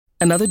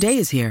Another day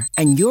is here,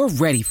 and you're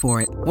ready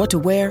for it. What to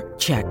wear?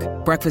 Check.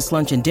 Breakfast,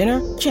 lunch, and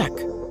dinner? Check.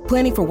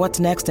 Planning for what's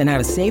next and how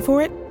to save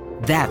for it?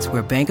 That's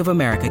where Bank of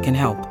America can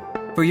help.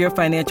 For your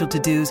financial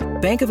to-dos,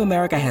 Bank of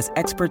America has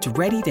experts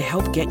ready to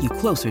help get you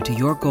closer to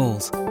your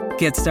goals.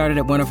 Get started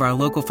at one of our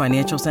local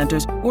financial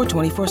centers or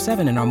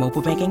 24/7 in our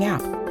mobile banking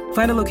app.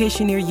 Find a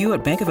location near you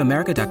at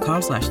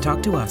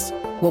bankofamerica.com/talktous.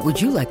 What would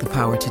you like the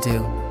power to do?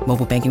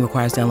 Mobile banking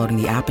requires downloading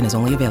the app and is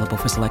only available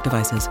for select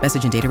devices.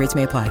 Message and data rates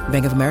may apply.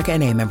 Bank of America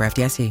N.A., member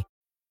FDIC.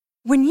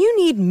 When you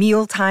need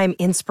mealtime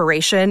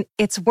inspiration,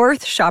 it's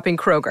worth shopping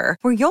Kroger,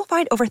 where you'll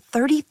find over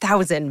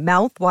 30,000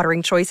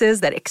 mouth-watering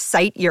choices that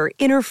excite your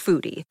inner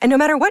foodie. And no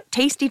matter what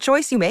tasty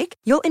choice you make,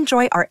 you'll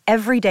enjoy our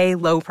everyday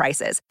low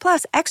prices,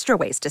 plus extra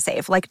ways to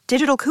save, like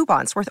digital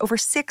coupons worth over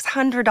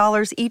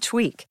 $600 each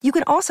week. You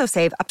can also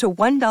save up to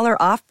 $1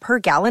 off per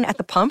gallon at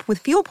the pump with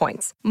fuel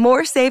points.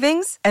 More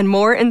savings and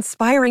more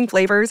inspiring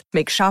flavors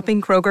make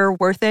shopping Kroger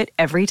worth it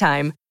every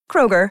time.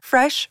 Kroger,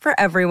 fresh for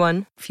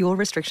everyone. Fuel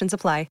restrictions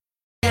apply.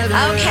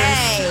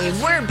 Okay,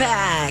 we're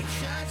back.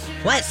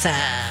 What's up?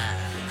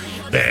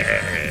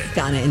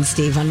 Donna and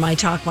Steve on My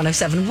Talk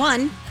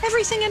 107.1,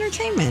 Everything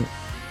Entertainment.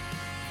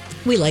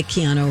 We like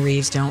Keanu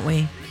Reeves, don't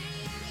we?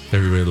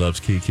 Everybody loves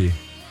Kiki.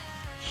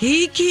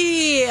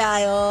 Kiki,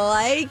 I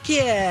like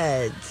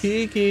it.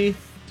 Kiki,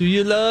 do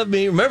you love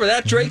me? Remember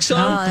that Drake song?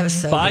 Oh, that was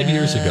so 5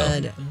 years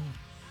good. ago.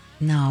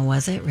 No,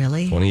 was it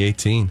really?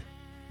 2018.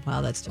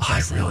 Wow, that's I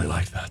depressing. really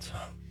like that song.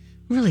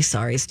 I'm really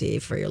sorry,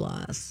 Steve, for your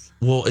loss.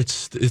 Well,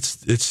 it's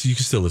you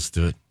can still listen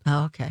to it.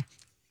 Oh, okay.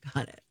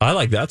 Got it. I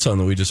like that song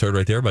that we just heard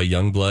right there by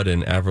Youngblood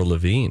and Avril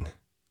Lavigne.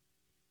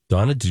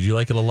 Donna, did you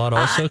like it a lot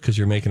also? Because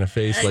you're making a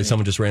face like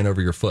someone just ran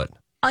over your foot.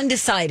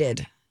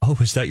 Undecided. Oh,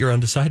 is that your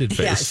undecided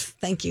face? Yes,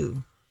 thank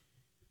you.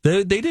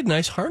 They did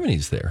nice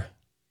harmonies there.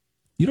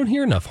 You don't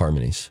hear enough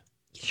harmonies.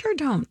 You sure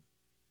don't.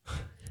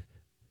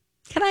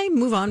 Can I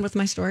move on with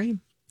my story?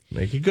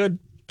 Make it good.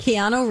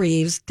 Keanu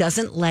Reeves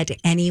doesn't let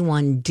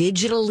anyone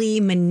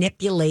digitally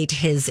manipulate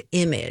his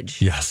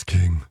image. Yes,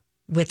 King.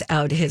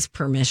 Without his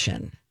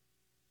permission.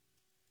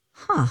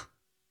 Huh.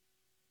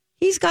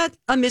 He's got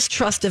a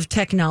mistrust of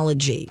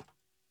technology.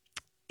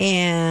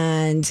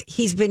 And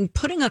he's been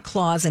putting a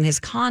clause in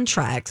his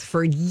contracts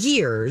for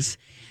years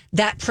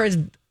that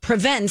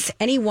prevents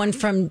anyone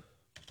from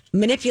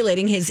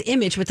manipulating his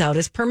image without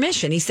his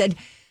permission. He said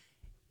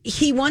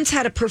he once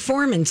had a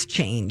performance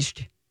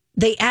changed.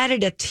 They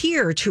added a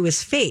tear to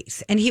his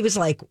face, and he was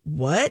like,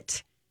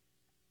 what?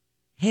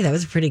 Hey, that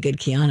was a pretty good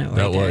Keanu right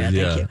That there. was,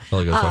 yeah. Thank you.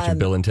 Felt like I was watching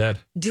Bill and Ted.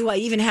 Do I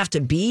even have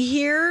to be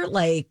here?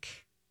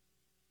 Like,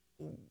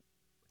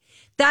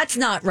 that's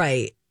not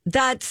right.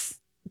 That's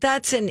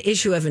an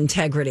issue of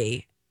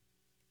integrity,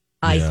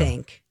 I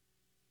think.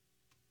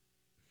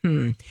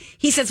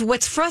 He says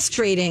what's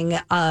frustrating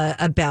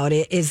about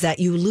it is that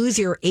you lose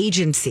your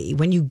agency.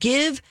 When you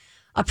give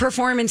a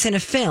performance in a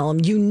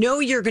film, you know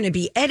you're going to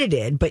be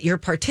edited, but you're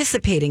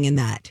participating in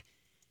that.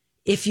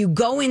 If you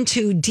go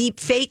into deep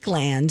fake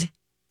land,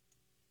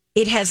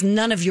 it has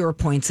none of your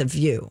points of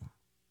view.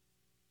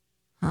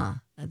 Huh,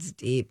 that's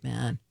deep,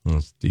 man.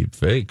 That's deep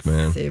fake,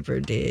 man. Super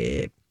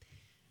deep.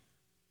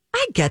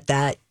 I get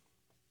that.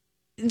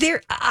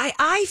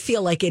 I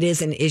feel like it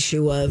is an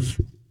issue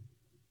of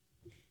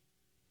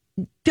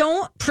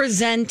don't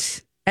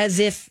present as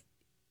if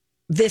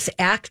this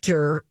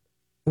actor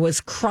was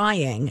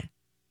crying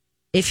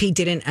if he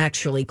didn't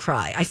actually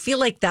cry. I feel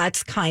like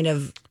that's kind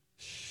of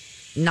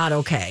not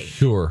okay.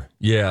 Sure.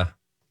 Yeah.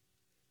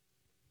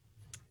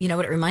 You know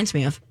what it reminds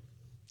me of?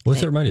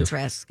 What's it remind you of?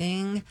 Thanks for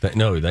asking.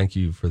 No, thank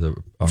you for the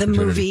The opportunity.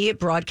 movie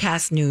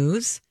Broadcast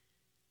News.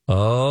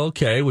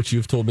 Okay, which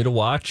you've told me to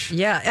watch.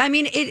 Yeah, I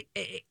mean, it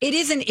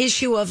is an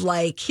issue of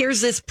like,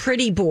 here's this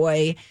pretty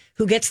boy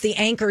who gets the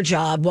anchor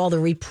job while the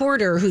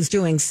reporter who's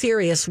doing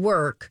serious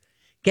work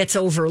gets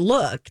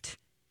overlooked.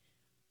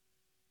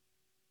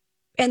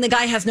 And the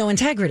guy has no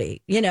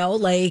integrity,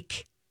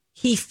 like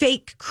he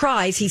fake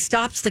cries. He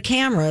stops the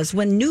cameras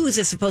when news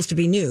is supposed to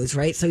be news,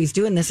 right? So he's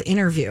doing this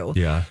interview.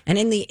 Yeah. And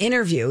in the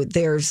interview,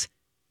 there's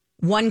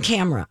one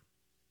camera,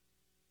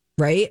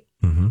 right?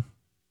 Mm-hmm.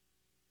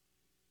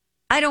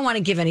 I don't want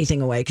to give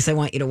anything away because I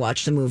want you to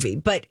watch the movie,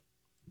 but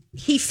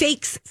he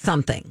fakes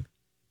something.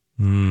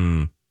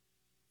 And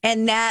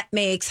that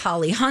makes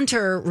Holly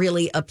Hunter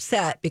really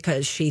upset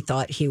because she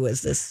thought he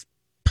was this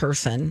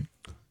person.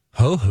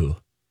 Ho-Ho.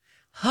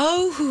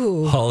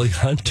 Ho-Ho. Holly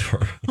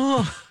Hunter.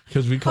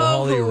 Because we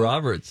call Holly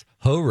Roberts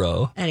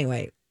Ho-Ro.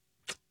 Anyway,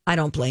 I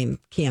don't blame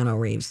Keanu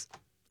Reeves.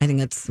 I think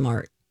that's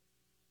smart.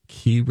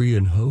 Kiri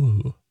and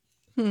Ho-Ho.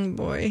 Oh,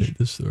 boy. Take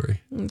the story.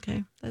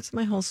 Okay. That's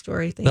my whole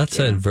story. That's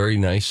a very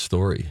nice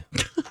story.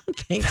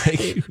 Thank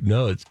you.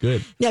 No, it's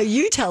good. Now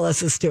you tell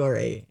us a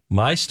story.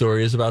 My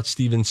story is about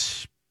Steven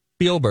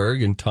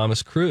Spielberg and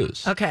Thomas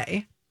Cruise.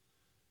 Okay.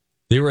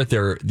 They were at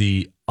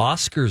the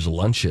Oscars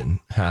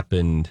luncheon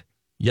happened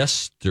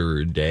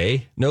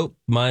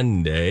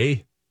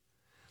Monday.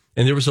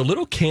 And there was a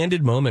little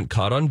candid moment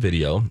caught on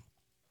video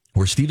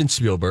where Steven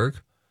Spielberg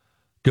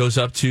goes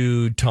up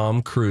to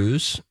Tom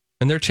Cruise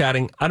and they're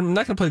chatting. I'm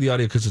not going to play the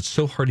audio because it's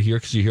so hard to hear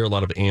because you hear a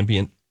lot of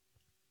ambient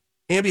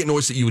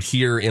noise that you would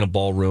hear in a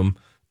ballroom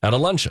at a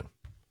luncheon.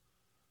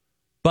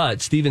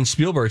 But Steven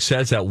Spielberg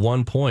says at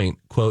one point,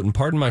 quote, and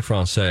pardon my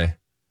Francais,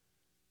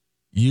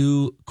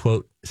 you,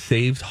 quote,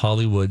 saved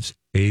Hollywood's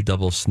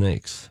A-double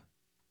snakes.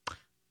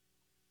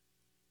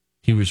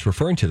 He was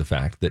referring to the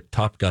fact that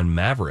Top Gun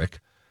Maverick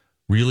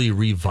really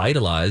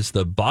revitalized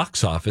the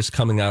box office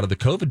coming out of the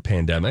COVID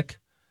pandemic.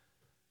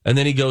 And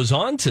then he goes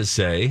on to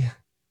say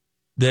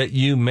that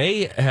you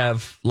may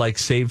have like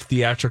saved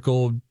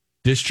theatrical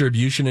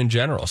distribution in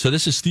general. So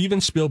this is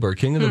Steven Spielberg,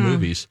 king of the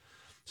movies,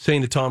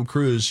 saying to Tom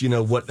Cruise, you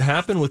know, what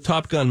happened with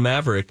Top Gun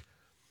Maverick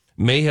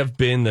may have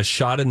been the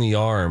shot in the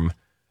arm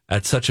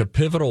at such a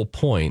pivotal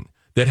point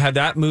that had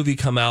that movie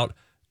come out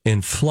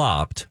and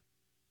flopped,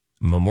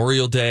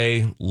 Memorial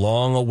Day,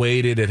 long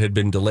awaited. It had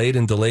been delayed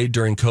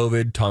during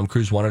COVID. Tom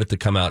Cruise wanted it to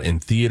come out in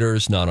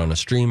theaters, not on a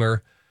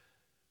streamer.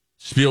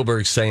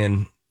 Spielberg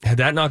saying, had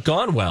that not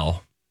gone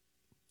well,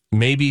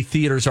 maybe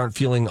theaters aren't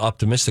feeling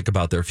optimistic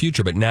about their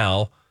future, but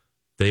now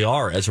they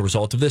are as a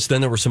result of this.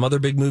 Then there were some other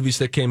big movies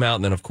that came out,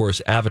 and then, of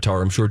course,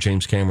 Avatar. I'm sure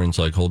James Cameron's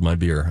like, hold my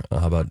beer.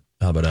 How about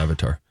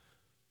Avatar?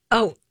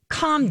 Oh,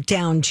 calm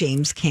down,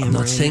 James Cameron.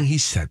 I'm not saying he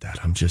said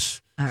that. I'm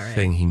just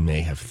saying he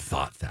may have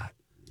thought that.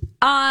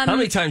 How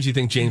many times do you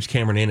think James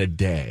Cameron in a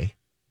day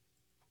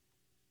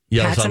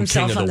yells, I'm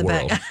king of the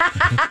world?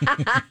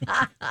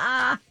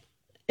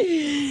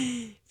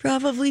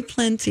 Probably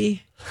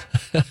plenty.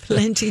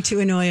 Plenty to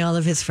annoy all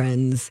of his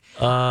friends.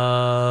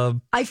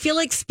 I feel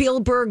like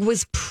Spielberg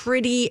was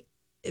pretty...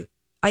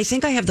 I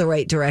think I have the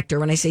right director.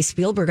 When I say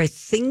Spielberg, I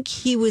think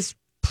he was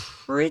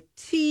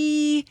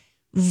pretty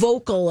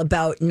vocal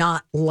about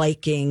not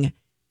liking...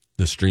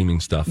 the streaming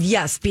stuff.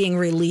 Yes, being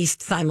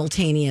released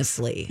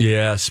simultaneously.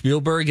 Yeah,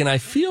 Spielberg, and I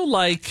feel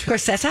like...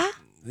 Scorsese?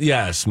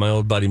 Yes, my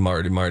old buddy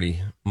Marty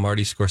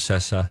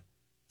Scorsese.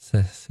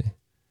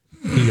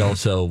 He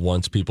also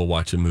wants people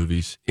watching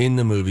movies in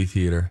the movie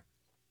theater.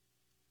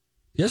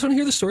 You guys want to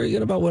hear the story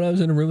again about when I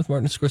was in a room with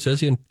Martin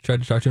Scorsese and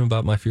tried to talk to him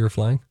about my fear of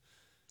flying?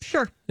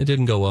 Sure. It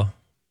didn't go well.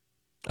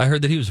 I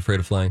heard that he was afraid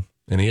of flying,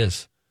 and he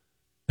is.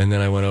 And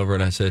then I went over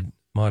and I said,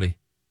 Marty,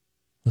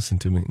 listen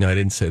to me. No, I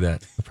didn't say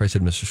that. I probably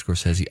said, Mr.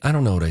 Scorsese. I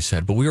don't know what I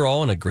said, but we were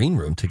all in a green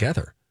room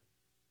together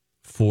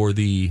for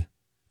the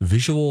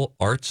Visual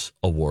Arts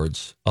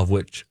Awards, of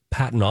which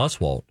Patton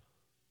Oswalt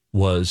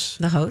was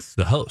the host.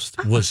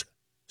 Was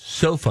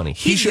so funny.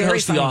 He should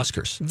host the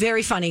Oscars.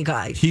 Very funny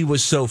guy. He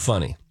was so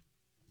funny.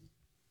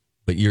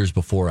 But years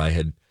before, I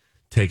had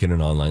taken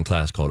an online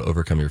class called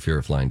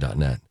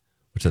OvercomeYourFearOfFlying.net,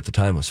 which at the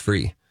time was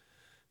free.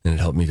 And it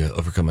helped me to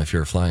overcome my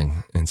fear of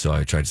flying. And so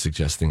I tried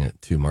suggesting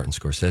it to Martin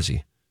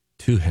Scorsese,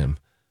 to him,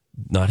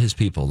 not his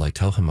people. Like,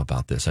 tell him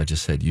about this. I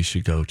just said, you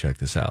should go check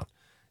this out.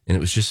 And it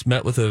was just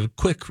met with a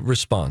quick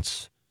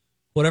response.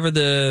 Whatever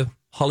the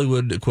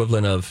Hollywood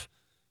equivalent of,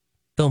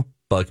 don't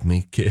bug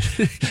me, kid.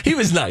 He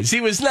was nice.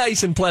 He was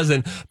nice and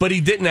pleasant, but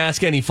he didn't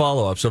ask any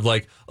follow-ups of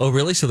like, oh,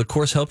 really? So the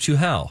course helped you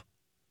how?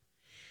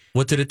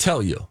 What did it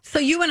tell you? So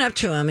you went up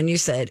to him and you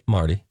said,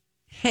 Marty.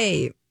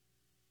 Hey,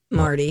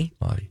 Marty.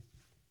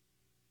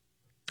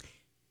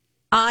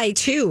 I,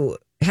 too,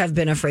 have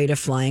been afraid of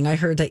flying. I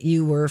heard that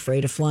you were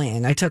afraid of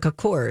flying. I took a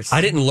course.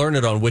 I didn't learn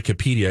it on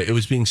Wikipedia. It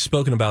was being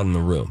spoken about in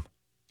the room.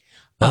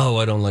 Oh,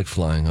 I don't like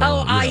flying.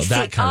 I see.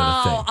 That kind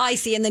of a thing. I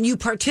see. And then you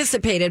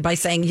participated by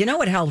saying, you know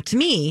what helped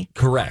me?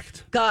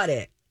 Correct. Got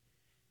it.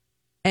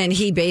 And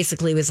he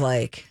basically was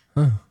like,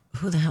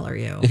 who the hell are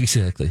you?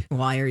 Exactly.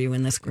 Why are you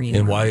in this green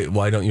room? And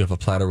why don't you have a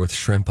platter with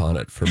shrimp on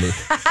it for me?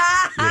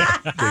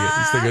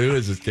 He's thinking, who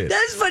is this kid?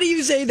 That's funny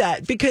you say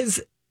that,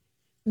 because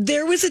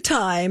there was a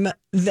time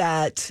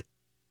that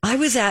I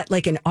was at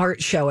like an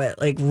art show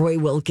at like Roy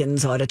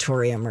Wilkins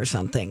Auditorium or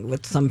something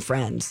with some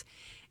friends.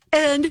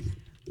 And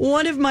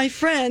one of my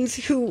friends,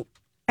 who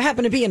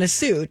happened to be in a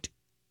suit,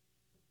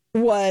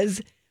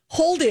 was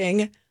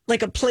holding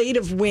like a plate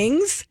of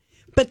wings,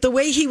 but the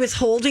way he was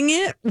holding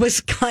it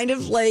was kind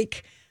of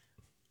like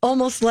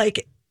almost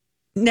like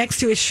next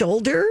to his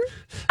shoulder.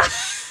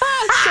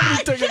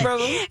 Somebody took it from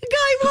him. A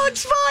guy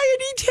walks by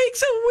and he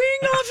takes a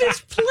wing off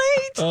his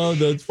plate. Oh,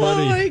 that's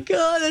funny. Oh my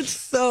God, that's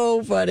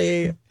so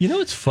funny. You know,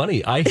 it's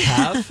funny.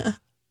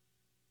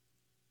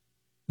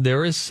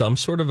 There is some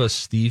sort of a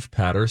Steve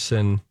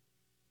Patterson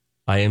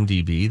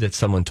IMDb that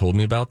someone told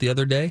me about the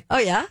other day. Oh,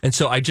 yeah? And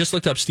so I just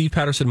looked up Steve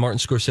Patterson, Martin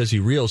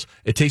Scorsese Reels.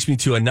 It takes me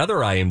to another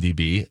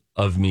IMDb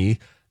of me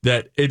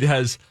that it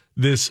has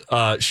this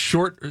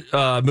short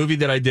movie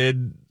that I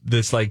did,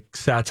 this like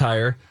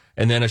satire,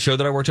 and then a show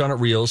that I worked on at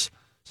Reels,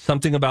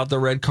 something about the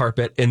red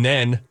carpet, and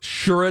then,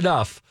 sure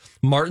enough,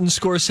 Martin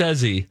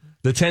Scorsese,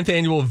 the 10th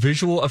Annual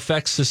Visual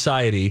Effects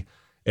Society.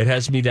 It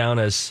has me down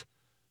as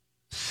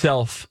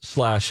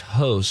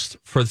self/host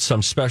for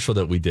some special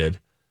that we did.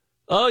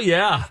 Oh,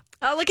 yeah.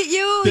 Oh, look at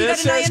you.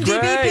 This you got an IMDb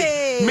great.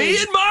 page. Me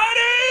and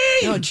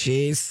Marty. Oh,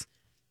 jeez.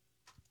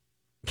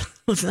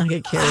 Let's not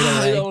get carried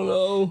away. I don't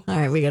know. All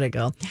right, we got to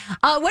go.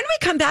 When we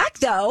come back,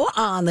 though,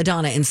 on the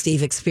Donna and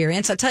Steve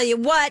experience, I'll tell you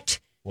what.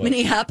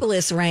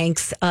 Minneapolis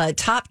ranks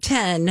top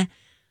 10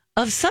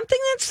 of something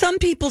that some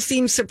people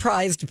seem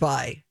surprised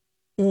by,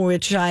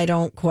 which I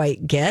don't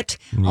quite get.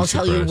 I'll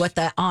tell you what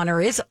that honor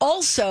is.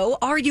 Also,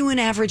 are you an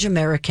average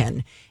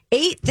American?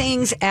 8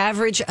 things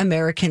average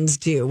Americans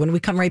do. When we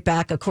come right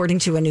back, according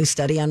to a new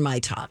study on My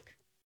Talk.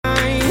 Woo!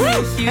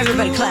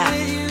 Everybody clap.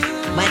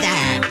 With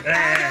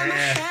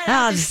that.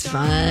 Oh, this is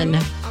fun.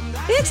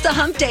 It's the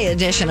Hump Day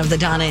edition of the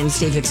Donna and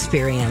Steve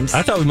Experience.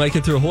 I thought we might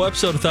get through a whole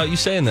episode without you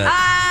saying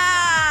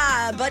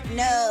that. But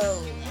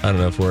no. I don't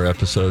know if we're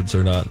episodes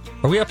or not.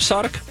 Are we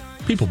episodic?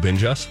 People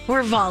binge us.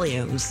 We're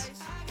volumes.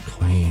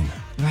 Queen.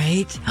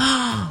 Right?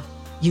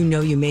 You know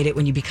you made it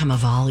when you become a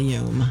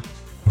volume.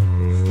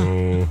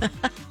 Oh.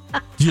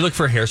 Do you look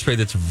for hairspray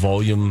that's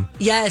volume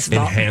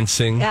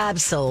enhancing?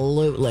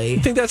 Absolutely. You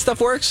think that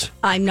stuff works?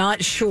 I'm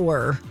not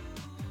sure.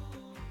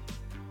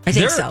 I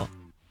think so.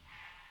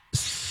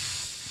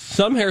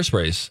 Some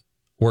hairsprays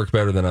work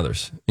better than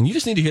others. And you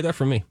just need to hear that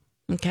from me.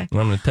 Okay. And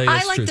I'm going to tell you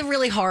I like the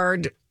really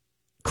hard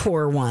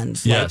core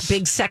ones. Yes. Like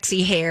big,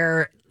 sexy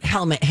hair,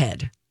 helmet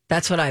head.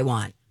 That's what I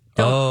want.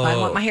 I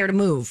want my hair to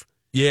move.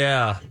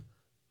 Yeah.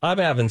 I'm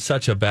having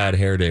such a bad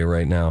hair day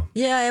right now.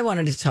 Yeah, I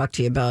wanted to talk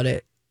to you about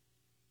it.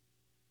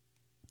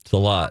 It's a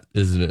lot,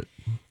 isn't it?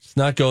 It's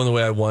not going the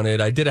way I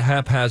wanted. I did a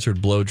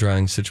haphazard blow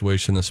drying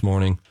situation this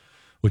morning,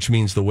 which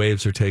means the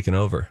waves are taking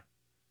over.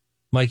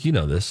 Mike, you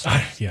know this.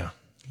 Yeah.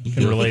 You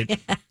can relate.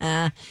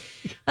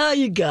 Oh,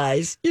 you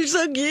guys. You're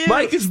so cute.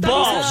 Mike is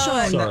bald.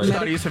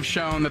 Studies have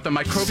shown that the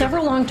microbial...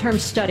 Several long-term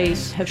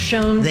studies have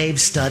shown...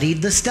 They've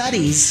studied the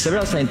studies.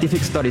 Several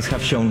scientific studies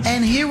have shown...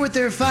 And here with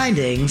their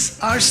findings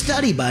are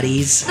study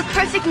buddies. The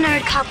perfect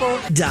nerd couple.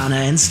 Donna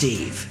and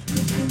Steve.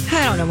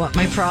 I don't know what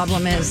my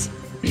problem is.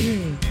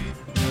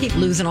 Keep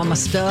losing all my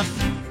stuff.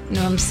 You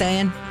know what I'm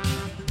saying?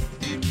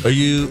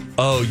 You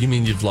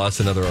mean you've lost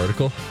another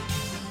article?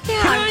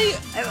 Yeah.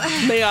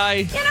 May I?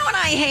 You know what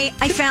I hate?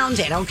 I found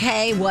it,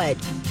 okay? What?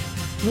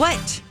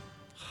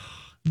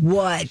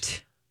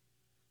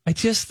 I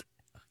just,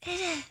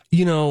 I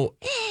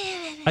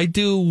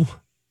do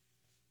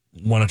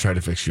want to try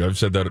to fix you. I've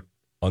said that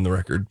on the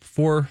record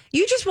before.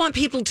 You just want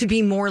people to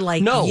be more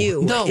like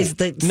you is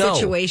the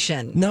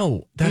situation.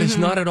 No, that is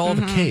not at all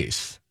the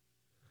case.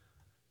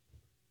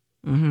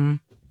 Mm-hmm.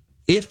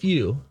 If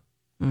you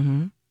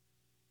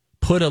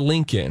put a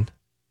link in.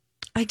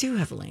 I do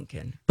have a link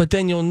in. But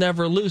then you'll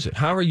never lose it.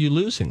 How are you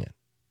losing it?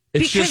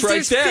 It's because just right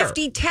there's there.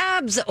 50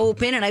 tabs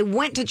open, and I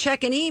went to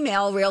check an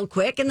email real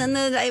quick, and then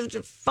I have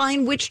to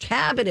find which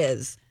tab it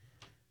is.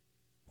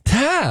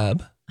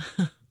 Tab?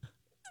 It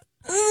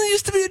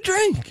used to be a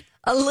drink.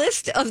 A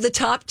list of the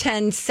top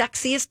 10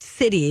 sexiest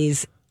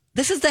cities.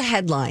 This is the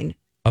headline.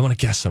 I want to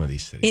guess some of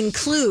these cities.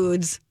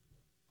 Includes ...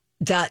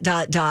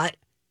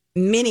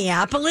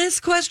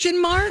 Minneapolis ?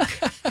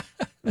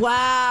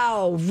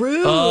 Wow,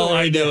 rude. Oh,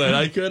 I knew it.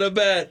 I could have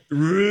bet.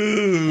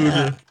 Rude.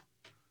 I mean,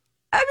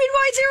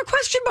 why is there a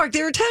question mark?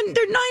 There are 9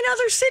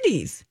 other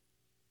cities.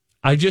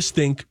 I just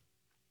think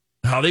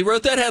how they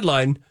wrote that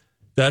headline,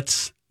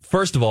 that's,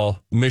 first of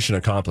all, mission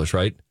accomplished,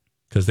 right?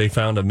 Because they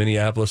found a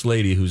Minneapolis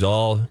lady who's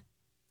all,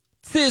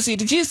 Susie,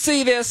 did you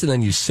see this? And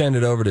then you send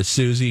it over to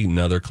Susie,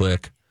 another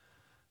click.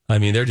 I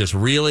mean, they're just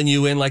reeling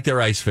you in like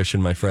they're ice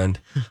fishing, my friend.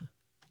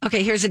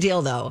 Okay, here's the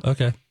deal, though.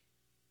 Okay.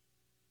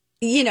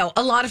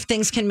 A lot of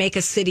things can make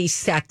a city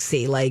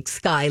sexy, like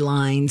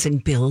skylines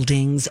and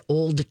buildings,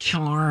 old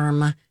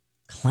charm,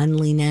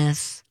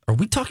 cleanliness. Are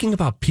we talking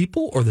about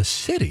people or the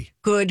city?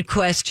 Good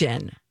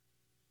question.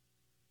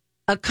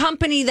 A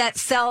company that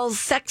sells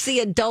sexy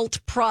adult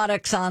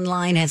products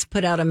online has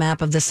put out a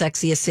map of the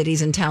sexiest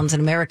cities and towns in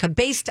America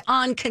based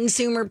on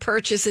consumer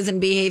purchases and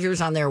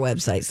behaviors on their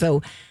website.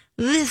 So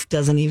this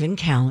doesn't even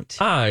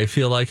count. I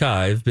feel like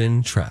I've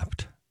been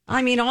trapped.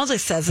 I mean, all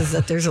this says is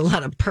that there's a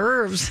lot of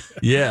pervs.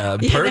 Yeah,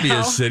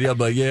 pervious city. I'm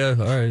like, yeah,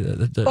 all right.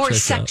 That or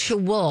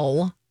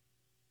sexual. Out.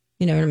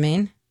 You know what I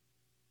mean?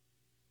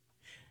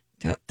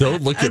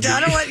 Don't look at me.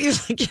 I don't want you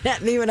looking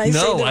at me when I say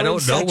the word No, I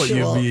don't know sexual. what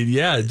you mean.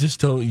 Yeah, just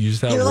don't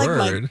use that You're word.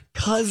 Like my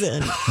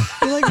cousin.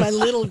 You're like my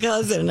little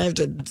cousin, and I have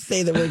to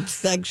say the word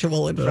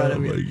sexual in front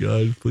of you. Oh, my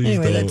God. Please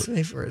anyway, don't. That's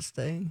my first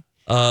thing.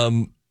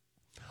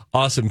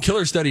 Awesome.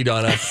 Killer study,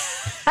 Donna.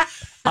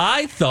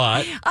 I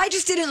thought... I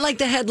just didn't like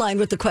the headline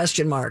with the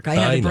question mark. I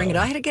had to bring it.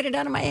 I had to get it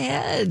out of my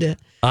head.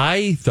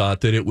 I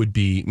thought that it would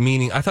be,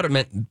 I thought it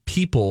meant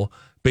people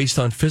based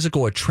on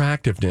physical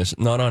attractiveness,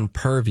 not on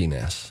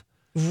perviness.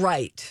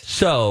 Right.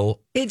 So...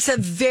 It's a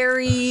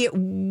very,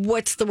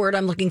 what's the word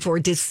I'm looking for?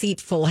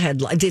 Deceitful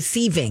headline.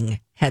 Deceiving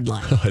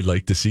headline. I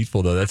like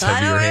deceitful, though. That's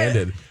heavier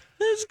handed.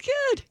 That's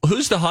good.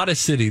 Who's the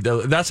hottest city,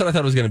 though? That's what I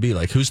thought it was going to be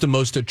like. Who's the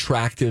most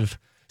attractive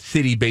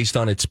city based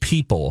on its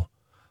people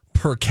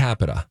per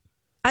capita?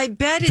 I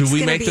bet it's going to be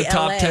Do we make the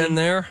top 10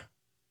 there?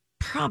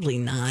 Probably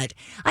not.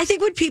 I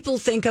think when people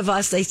think of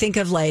us, they think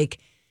of like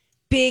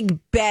big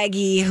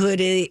baggy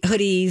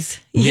hoodies,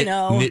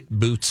 knit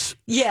boots.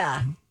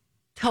 Yeah,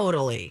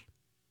 totally.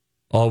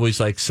 Always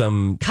like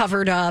some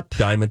covered up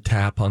diamond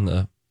tap on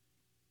the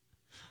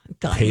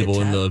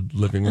table in the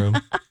living room.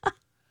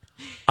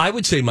 I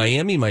would say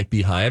Miami might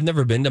be high. I've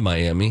never been to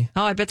Miami.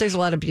 Oh, I bet there's a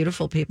lot of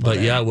beautiful people But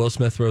there. yeah, Will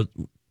Smith wrote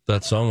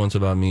that song once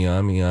about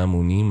Miami.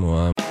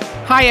 Unimo.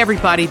 Hi,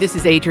 everybody. This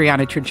is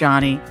Adriana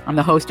Trajani. I'm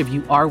the host of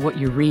You Are What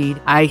You Read.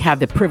 I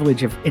have the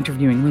privilege of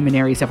interviewing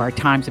luminaries of our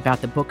times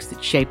about the books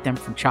that shaped them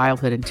from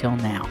childhood until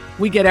now.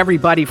 We get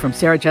everybody from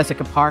Sarah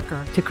Jessica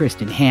Parker to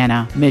Kristen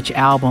Hanna, Mitch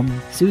Albom,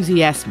 Susie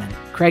Essman,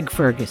 Craig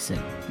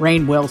Ferguson,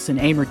 Rainn Wilson,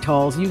 Amor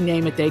Tolls, you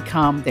name it, they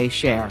come, they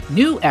share.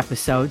 New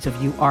episodes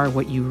of You Are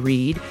What You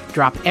Read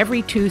drop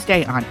every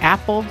Tuesday on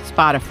Apple,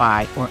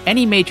 Spotify, or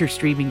any major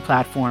streaming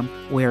platform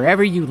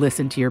wherever you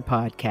listen to your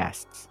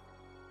podcasts.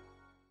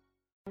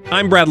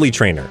 I'm Bradley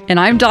Trainer. And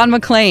I'm Don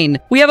McClain.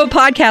 We have a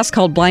podcast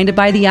called Blinded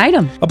by the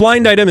Item. A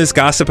blind item is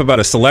gossip about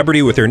a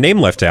celebrity with their name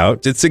left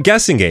out. It's a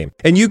guessing game,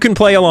 and you can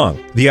play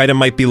along. The item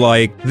might be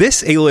like,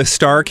 this A-list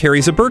star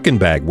carries a Birkin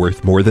bag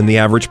worth more than the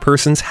average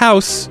person's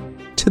house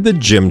to the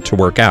gym to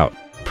work out.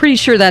 Pretty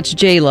sure that's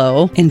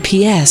J-Lo. And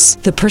P.S.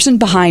 the person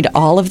behind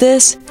all of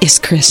this is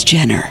Kris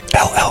Jenner,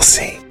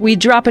 LLC. We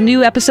drop a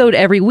new episode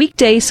every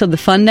weekday so the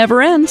fun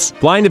never ends.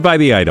 Blinded by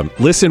the Item.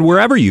 Listen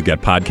wherever you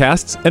get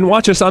podcasts and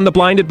watch us on the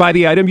Blinded by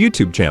the Item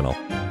YouTube channel.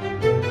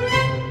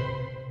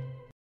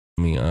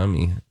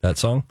 Miami, that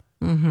song.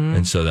 Mm-hmm.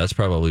 And so that's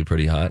probably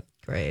pretty hot.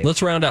 Great.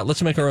 Let's round out.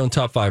 Let's make our own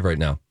top 5 right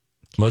now.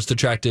 Most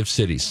attractive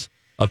cities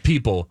of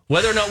people.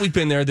 Whether or not we've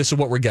been there, this is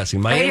what we're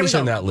guessing. Miami's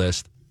on that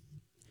list.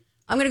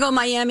 I'm going to go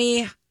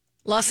Miami,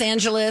 Los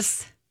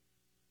Angeles,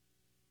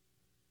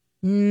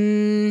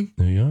 New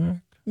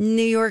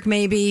York,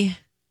 maybe.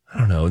 I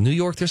don't know. New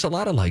York, there's a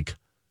lot of I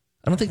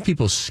don't think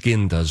people's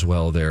skin does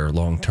well there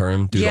long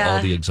term due to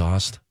all the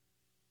exhaust.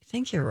 I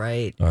think you're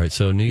right. All right,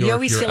 so New York, you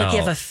always feel like out. you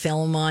have a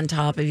film on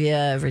top of you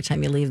every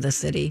time you leave the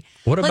city.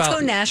 Let's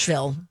go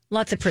Nashville.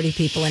 Lots of pretty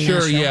people in Nashville.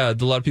 Nashville. Sure, yeah.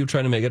 A lot of people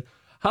trying to make it.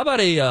 How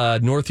about a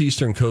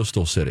northeastern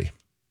coastal city?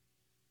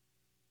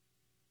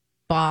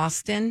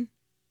 Boston.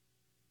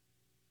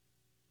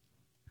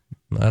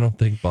 I don't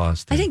think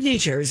Boston. I think New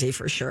Jersey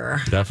for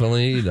sure.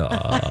 Definitely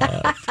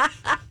not.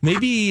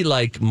 Maybe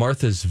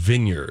Martha's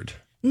Vineyard.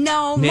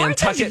 No,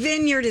 Nantucket. Martha's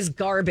Vineyard is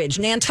garbage.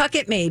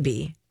 Nantucket,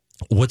 maybe.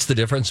 What's the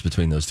difference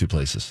between those two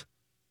places?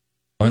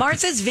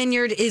 Martha's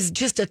Vineyard is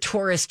just a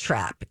tourist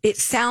trap. It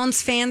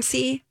sounds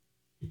fancy.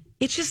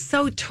 It's just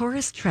so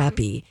tourist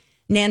trappy.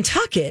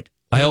 Nantucket.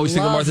 I always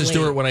think of Martha lovely.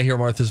 Stewart when I hear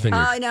Martha's Vineyard.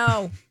 I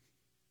know.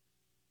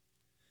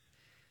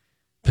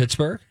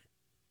 Pittsburgh?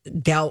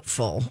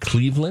 Doubtful.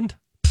 Cleveland?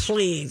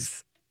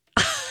 Please.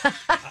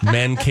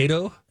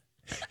 Mankato?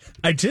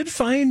 I did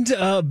find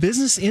a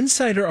Business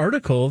Insider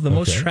article, the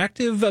most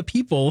attractive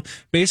people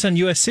based on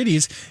U.S.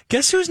 cities.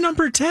 Guess who's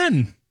number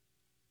 10?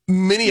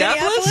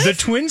 Minneapolis? The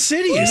Twin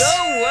Cities.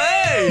 No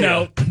way!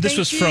 Now, this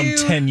was from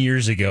 10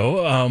 years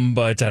ago,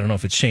 but I don't know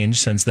if it's changed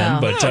since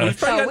then. But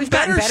we've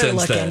gotten better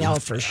looking,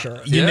 for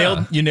sure. You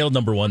nailed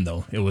number 1,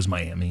 though. It was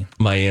Miami.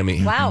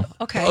 Wow,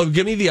 okay. Oh,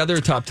 give me the other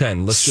top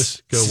 10. Let's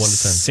just go 1 to 10.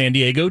 San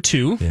Diego,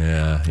 2.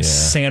 Yeah.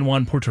 San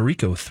Juan, Puerto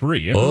Rico,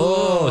 3.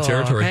 Oh,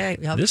 territory. Okay,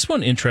 yep. This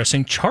one,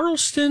 interesting.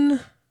 Charleston,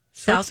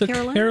 South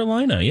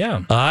Carolina.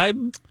 Yeah. I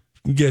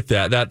get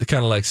that. That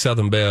kind of like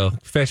Southern Belle.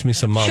 Fetch me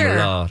some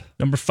marmalade.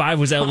 Number 5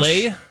 was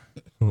L.A.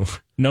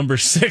 Number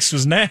 6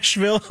 was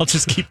Nashville. I'll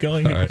just keep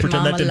going and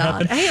pretend that didn't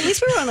happen. Hey, at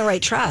least we were on the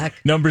right track.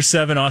 Number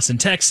 7, Austin,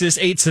 Texas.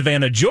 8,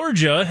 Savannah,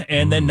 Georgia.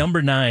 And then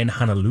number 9,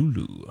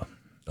 Honolulu.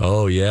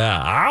 Oh,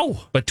 yeah.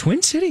 Ow. But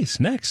Twin Cities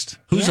next.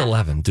 Who's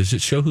 11? Does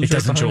it show who's It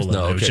doesn't show behind?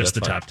 11. No, It was okay, just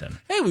the that's top fine. 10.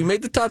 Hey, we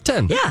made the top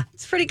 10. Yeah,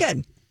 it's pretty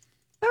good.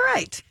 All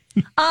right.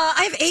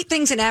 I have 8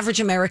 things an average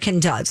American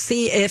does.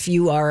 See if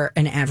you are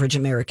an average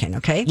American,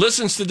 okay?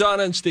 Listens to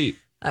Donna and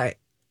Steve. All right.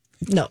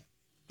 No.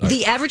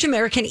 The average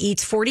American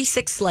eats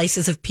 46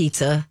 slices of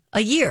pizza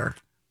a year.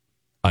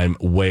 I'm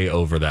way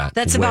over that.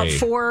 That's about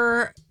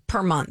 4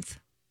 per month.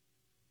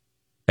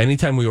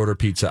 Anytime we order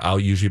pizza, I'll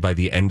usually by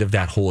the end of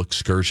that whole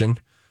excursion,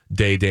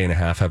 day and a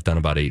half, have done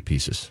about 8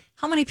 pieces.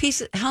 How many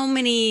pizzas? How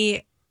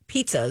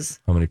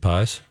many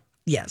pies?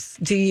 Yes.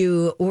 Do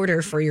you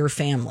order for your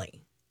family?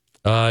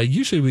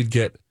 Usually we'd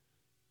get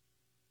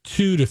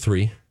 2 to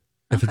 3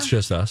 if it's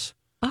just us.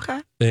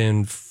 Okay.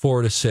 And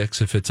 4 to 6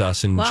 if it's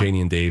us and Wow.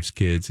 Janie and Dave's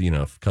kids,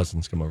 if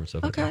cousins come over.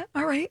 Stuff Okay. like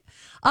All right.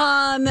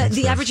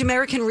 The average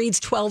American reads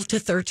 12 to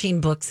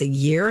 13 books a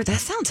year. That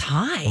sounds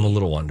high. I'm a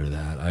little under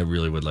that. I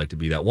really would like to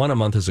be that. 1 a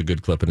month is a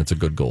good clip and it's a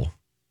good goal.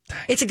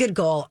 It's a good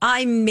goal.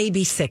 I'm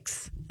maybe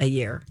 6 a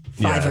year,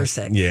 5 or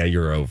 6. Yeah,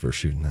 you're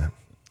overshooting that.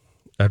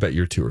 I bet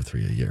you're 2 or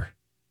 3 a year.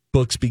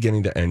 Books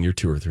beginning to end, you're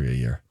 2 or 3 a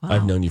year. Wow.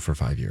 I've known you for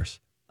 5 years.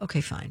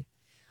 Okay, fine.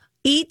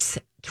 Eats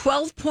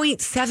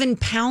 12.7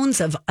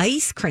 pounds of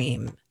ice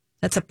cream.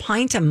 That's a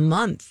pint a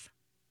month.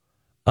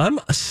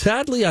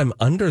 Sadly, I'm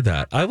under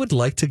that. I would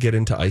like to get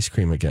into ice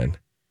cream again.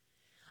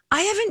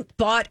 I haven't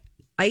bought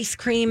ice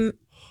cream,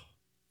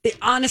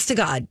 honest to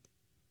God,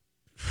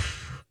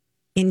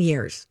 in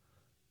years.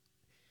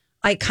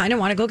 I kind of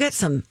want to go get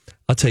some.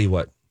 I'll tell you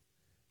what,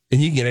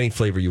 and you can get any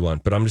flavor you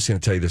want, but I'm just going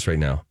to tell you this right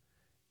now.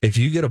 If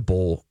you get a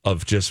bowl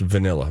of just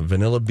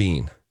vanilla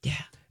bean,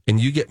 and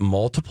you get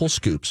multiple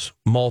scoops,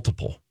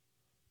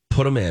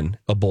 put them in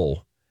a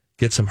bowl,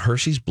 get some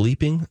Hershey's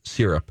bleeping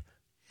syrup.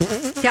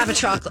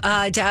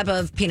 Dab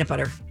of peanut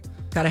butter.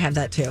 Got to have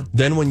that too.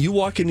 Then when you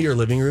walk into your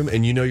living room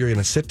and you know you're going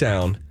to sit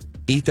down,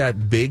 eat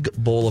that big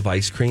bowl of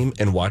ice cream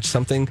and watch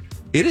something,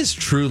 it is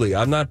truly,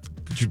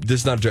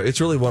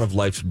 it's really one of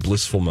life's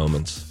blissful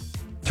moments.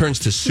 Turns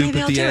to soup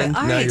at the end.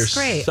 Now you're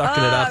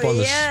sucking it up on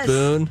the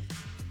spoon.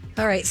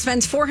 All right,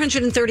 spends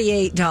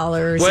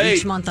 $438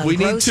 each month on groceries.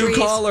 We need 2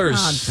 callers.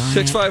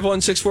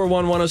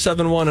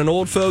 651-641-1071. An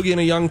old fogey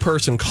and a young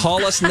person.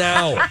 Call us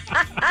now.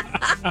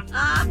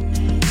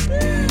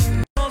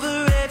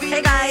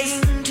 Hey,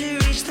 guys.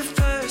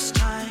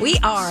 We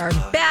are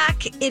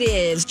back. It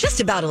is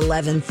just about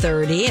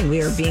 11:30, and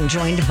we are being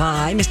joined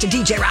by Mr.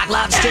 DJ Rock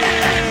Lobster.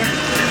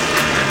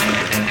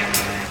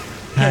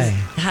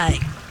 Hi.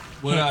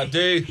 What up,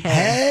 D?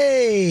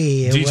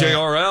 Hey. DJ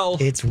RL.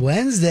 It's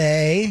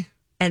Wednesday.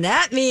 And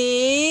that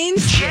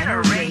means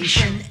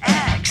Generation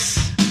X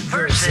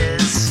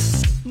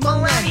versus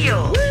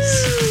Millennials.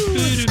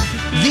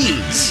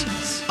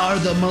 These are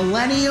the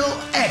Millennial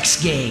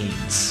X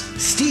Games.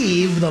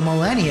 Steve, the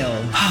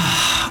Millennial.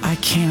 I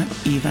can't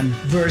even.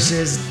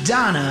 Versus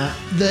Donna,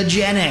 the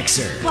Gen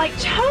Xer. Like,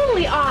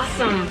 totally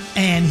awesome.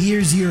 And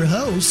here's your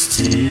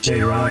host,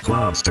 DJ Rock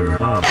Lobster.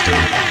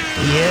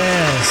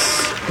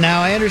 Yes.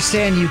 Now, I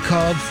understand you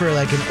called for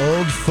like an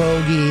old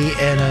fogey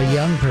and a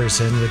young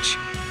person, which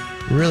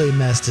really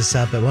messed us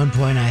up. At one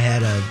point, I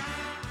had a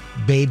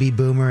baby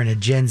boomer and a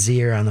Gen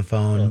Zer on the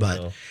phone,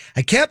 but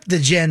I kept the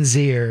Gen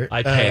Zer.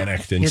 I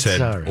panicked and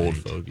said right. old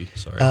fogey.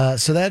 Sorry.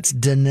 So that's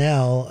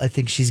Danelle. I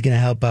think she's going to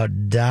help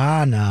out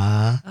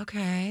Donna.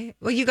 Okay.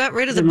 Well, you got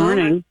rid of Good the boomer.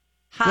 morning.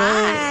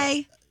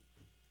 Hi.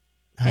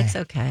 It's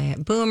okay.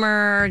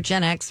 Boomer,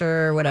 Gen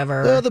Xer,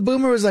 whatever. Well, the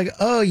boomer was like,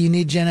 "Oh, you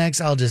need Gen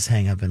X? I'll just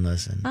hang up and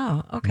listen."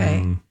 Oh,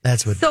 okay.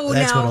 That's what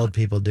old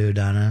people do,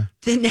 Donna.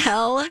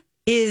 Danelle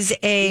is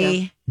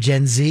a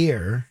Gen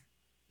Zer,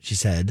 she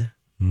said.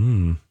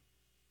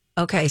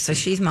 Okay, so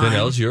she's mine.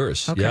 Danelle's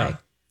yours. Okay. Yeah.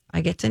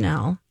 I get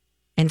Danelle.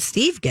 And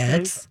Steve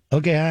gets.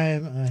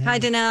 Okay, Hi,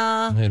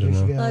 Danelle. Hey,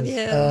 Danelle. Love you.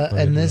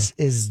 And this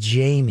is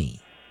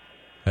Jamie.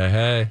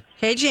 Hey.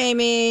 Hey,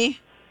 Jamie.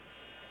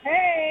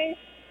 Hey.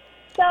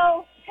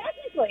 So,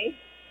 technically,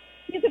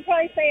 you could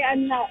probably say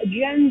I'm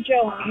Gen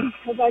Joan,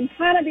 because I'm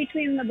kind of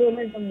between the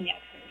boomers and the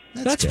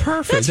Xers. That's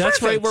perfect.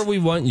 That's right where we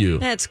want you.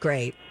 That's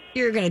great.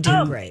 You're going to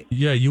do great.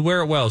 Yeah, you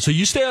wear it well. So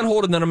you stay on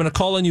hold, and then I'm going to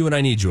call on you when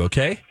I need you,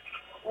 okay?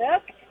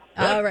 Yep.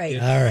 All right.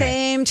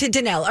 Same to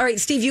Danelle. All right,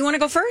 Steve, you want to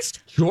go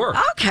first? Sure.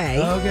 Okay.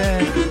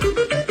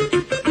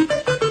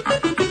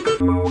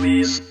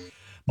 Movies.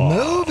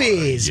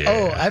 Yeah.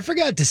 Oh, I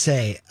forgot to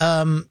say,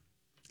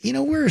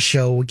 we're a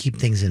show. We keep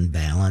things in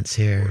balance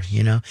here,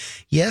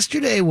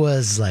 Yesterday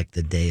was like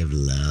the day of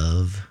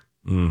love.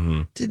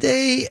 Mm-hmm.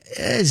 Today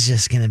is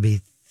just going to be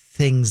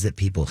things that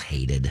people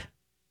hated.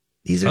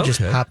 These are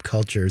just pop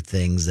culture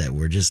things that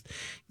were just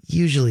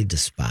usually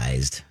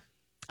despised.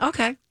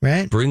 Okay.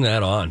 Right? Bring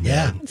that on.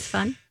 Yeah. It's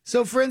fun.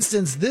 So, for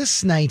instance,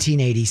 this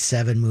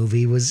 1987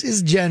 movie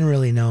is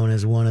generally known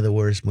as one of the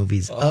worst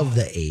movies of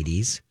the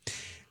 80s.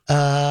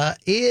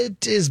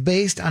 It is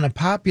based on a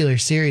popular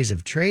series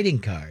of trading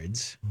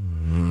cards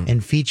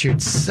and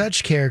featured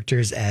such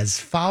characters as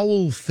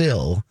Foul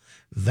Phil,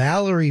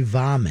 Valerie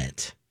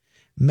Vomit,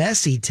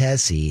 Messy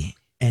Tessie,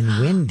 and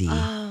Windy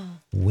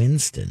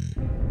Winston.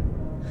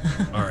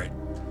 All right.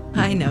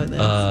 I know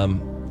this.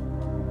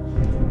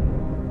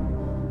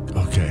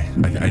 Okay.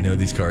 I know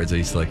these cards. I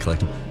used to collect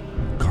them.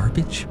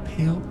 Garbage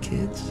Pail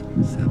Kids?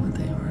 Is that what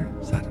they are?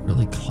 Is that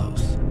really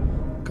close?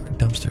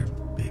 Dumpster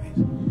Babies.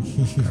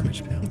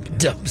 Garbage Pail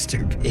Kids.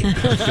 Dumpster Babies.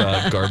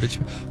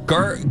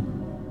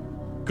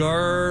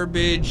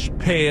 Garbage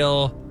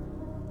Pail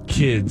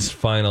Kids.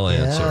 Final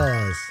answer.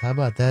 Yes. How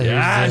about that?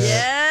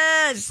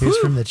 Yes. Here's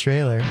from the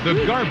trailer.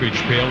 The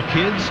Garbage Pail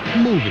Kids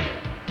movie.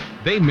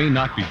 They may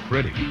not be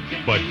pretty,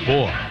 but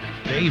boy,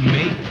 they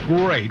make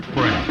great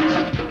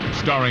friends.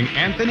 Starring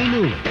Anthony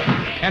Newley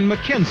and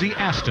Mackenzie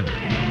Aston.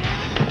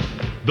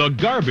 The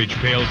Garbage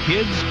Pail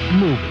Kids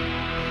movie.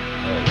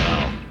 Oh,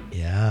 wow.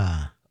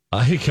 Yeah.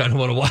 I kind of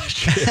want to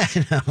watch it.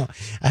 I know.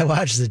 I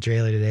watched the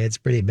trailer today. It's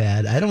pretty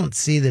bad. I don't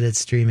see that it's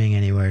streaming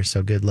anywhere,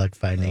 so good luck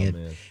finding it.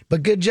 Man.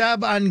 But good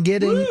job on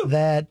getting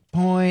that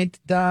point,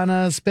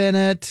 Donna. Spin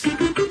it.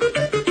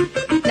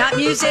 Not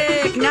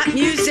music.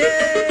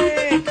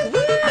 Woo!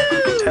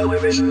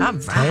 Television. All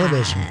right.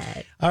 Television.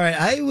 All right.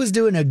 I was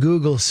doing a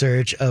Google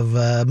search of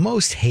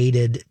most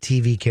hated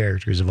TV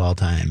characters of all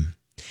time.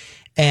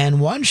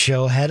 And one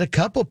show had a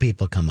couple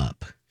people come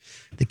up.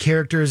 The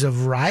characters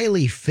of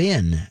Riley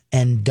Finn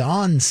and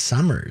Dawn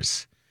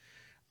Summers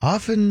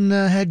often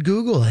had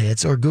Google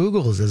hits, or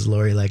Googles, as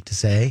Lori liked to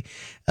say,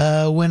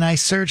 when I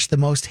searched the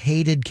most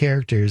hated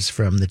characters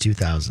from the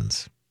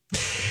 2000s.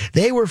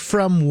 They were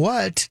from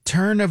what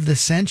turn of the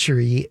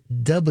century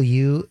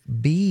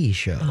WB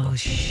show? Oh,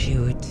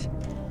 shoot.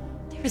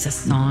 There's a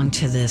song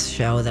to this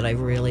show that I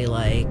really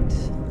liked.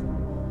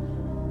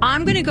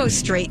 I'm going to go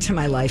straight to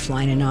my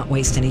lifeline and not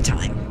waste any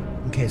time.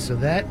 Okay, so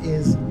that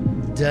is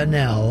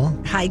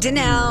Danelle. Hi,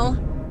 Danelle.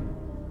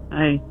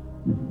 Hi.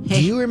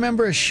 Do you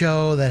remember a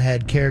show that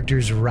had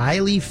characters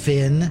Riley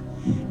Finn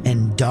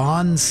and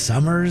Dawn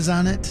Summers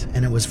on it?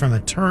 And it was from a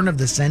turn of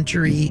the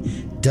century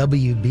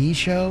WB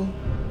show?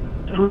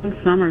 Dawn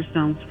Summers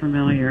sounds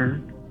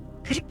familiar.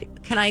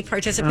 Can I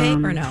participate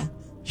or no?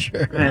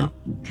 Sure. No.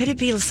 Could it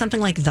be something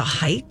like The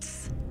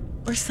Heights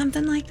or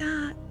something like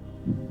that?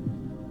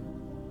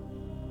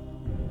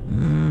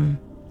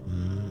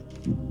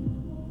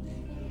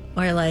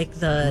 Or like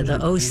the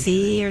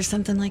OC or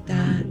something like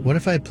that? What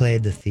if I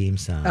played the theme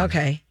song?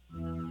 Okay.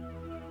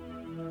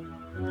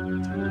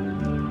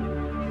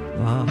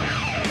 Wow.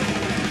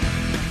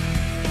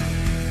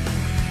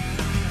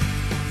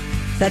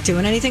 Is that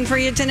doing anything for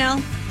you,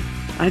 Danelle?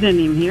 I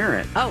didn't even hear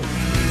it. Oh.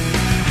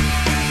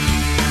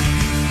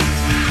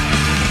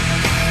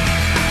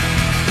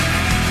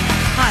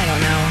 I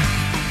don't know.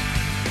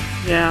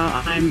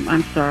 Yeah,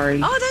 I'm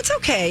sorry. Oh, that's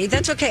okay.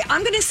 That's okay.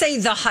 I'm going to say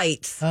The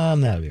Heights. That'll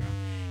be wrong.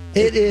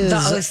 It is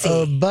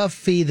The OC.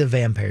 Buffy the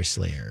Vampire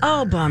Slayer.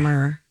 Oh,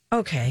 bummer.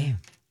 Okay.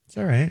 It's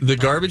all right. The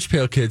Garbage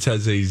Pail Kids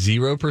has a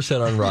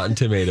 0% on Rotten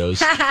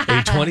Tomatoes, a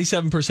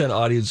 27%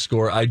 audience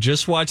score. I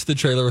just watched the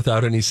trailer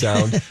without any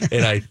sound,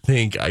 and I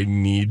think I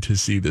need to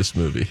see this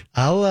movie.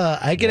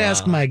 I could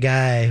ask my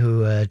guy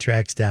who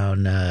tracks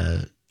down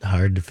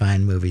hard to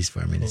find movies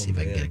for me to see if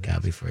I can get a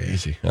copy for you.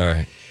 Easy. All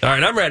right,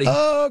 I'm ready.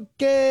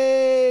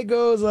 Okay, it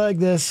goes like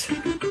this.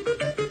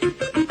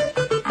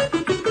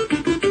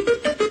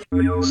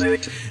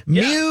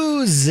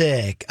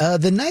 Music.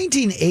 The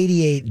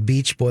 1988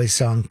 Beach Boys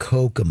song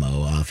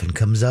Kokomo often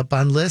comes up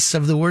on lists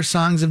of the worst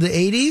songs of the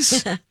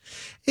 80s.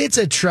 It's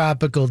a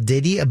tropical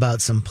ditty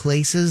about some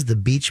places the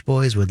Beach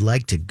Boys would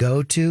like to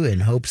go to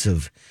in hopes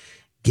of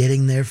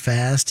getting there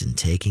fast and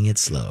taking it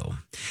slow.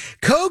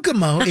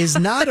 Kokomo is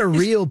not a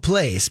real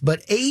place,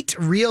 but 8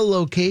 real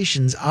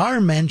locations are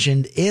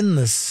mentioned in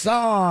the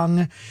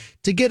song.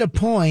 To get a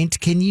point,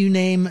 can you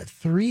name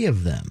 3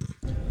 of them?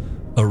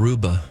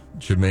 Aruba,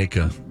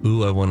 Jamaica.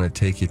 Ooh, I want to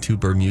take you to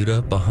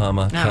Bermuda,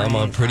 Bahama. Come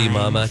on, pretty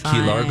mama.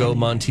 Key Largo,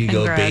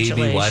 Montego,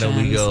 baby. Why don't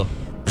we go?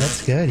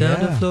 That's good, Down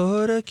to yeah.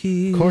 Florida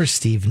Keys. Of course,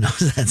 Steve knows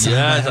that song.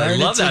 Yes, by I heart.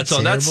 love It's that a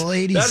song. That's terrible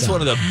 80s song. one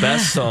of the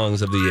best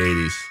songs of the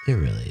 80s. It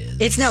really is.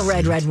 It's no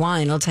red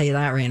wine. I'll tell you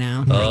that right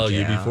now. Oh,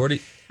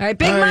 UB40. All right,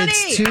 big money.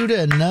 It's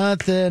 2-0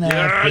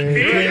 after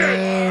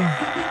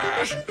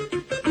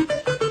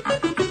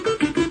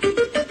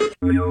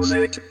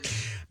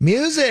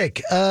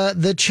Music.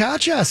 The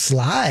Cha-Cha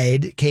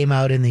Slide came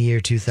out in the year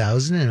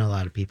 2000, and a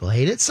lot of people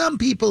hate it. Some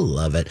people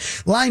love it.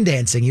 Line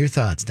dancing. Your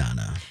thoughts,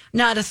 Donna?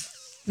 Not a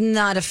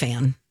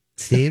fan.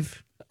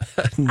 Steve?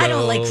 No. I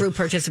don't like group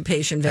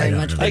participation very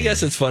much. I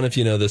guess it's fun if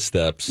you know the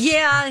steps.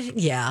 Yeah.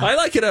 I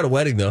like it at a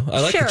wedding, though.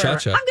 I like the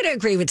cha-cha. I'm going to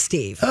agree with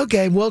Steve.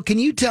 Okay, well, can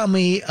you tell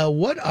me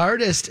what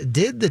artist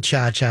did the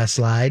Cha-Cha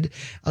Slide?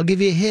 I'll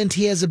give you a hint.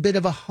 He has a bit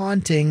of a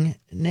haunting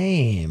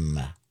name.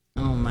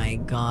 Oh, my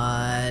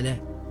God.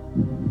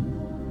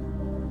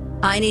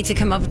 I need to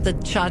come up with the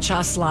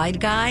Cha-Cha Slide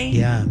guy?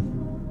 Yeah.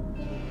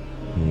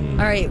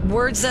 All right,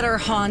 words that are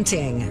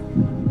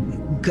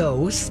haunting.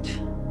 Ghost.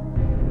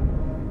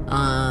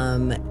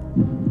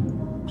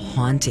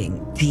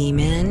 Haunting.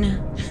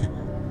 Demon.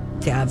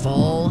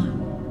 Devil.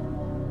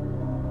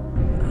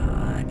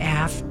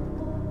 After.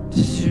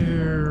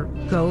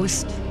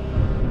 Ghost.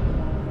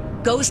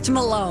 Ghost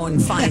Malone,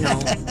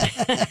 final.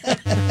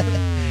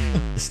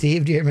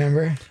 Steve, do you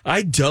remember?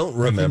 I don't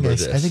remember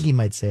this. I think he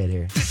might say it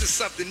here. This is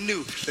something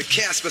new. The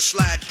Casper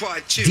Slide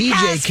Part 2.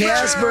 DJ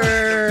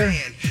Casper.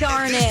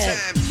 Darn it.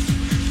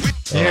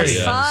 There he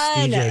is.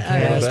 Fun. DJ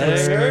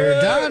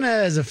Casper.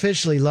 Donna is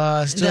officially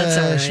lost. That's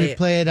all right. Should we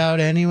play it out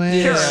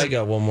anyway? Sure, I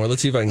got one more.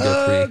 Let's see if I can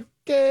go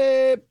 3.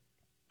 Okay.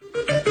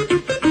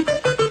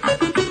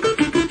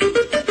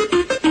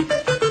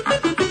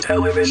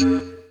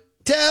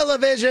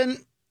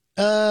 Television.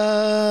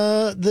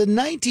 The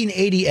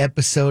 1980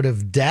 episode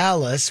of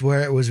Dallas,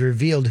 where it was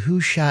revealed who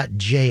shot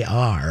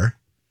JR,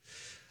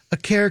 a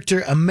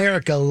character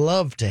America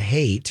loved to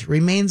hate,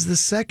 remains the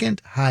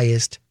second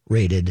highest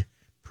rated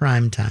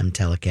primetime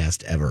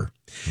telecast ever.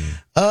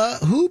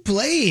 Who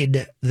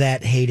played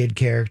that hated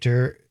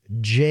character,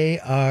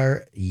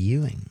 J.R.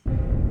 Ewing?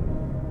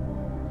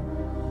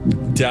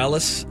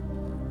 Dallas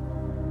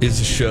is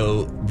a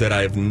show that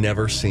I've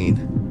never seen.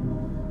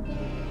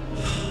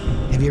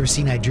 Have you ever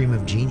seen I Dream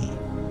of Jeannie?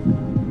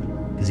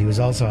 Because he was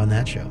also on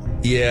that show.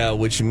 Yeah,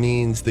 which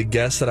means the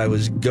guess that I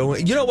was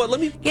going... You know what? Let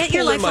me Get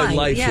your pull in my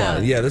lifeline.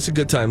 lifeline. Yeah, that's a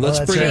good time. Let's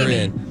bring her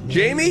in.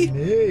 Jamie?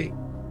 Hey.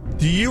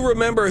 Do you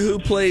remember who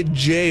played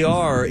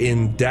JR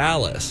in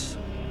Dallas?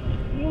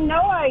 You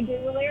know I do,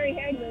 Larry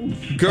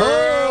Hagman.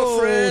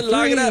 Girlfriend,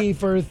 lock it up. 3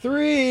 for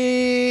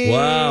 3.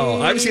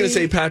 Wow. I was going to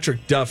say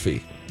Patrick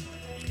Duffy.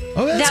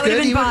 Oh, that's That would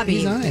have good. been Bobby.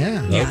 He's on,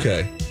 yeah.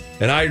 Okay.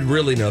 And I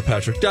really know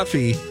Patrick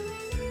Duffy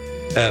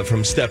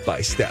from Step by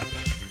Step.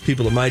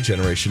 People of my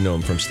generation know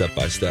him from Step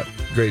by Step.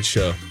 Great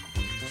show.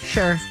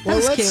 Sure. Well, That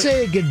was let's cute.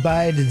 say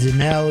goodbye to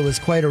Danelle. It was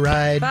quite a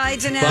ride. Bye,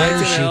 Danelle.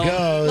 There she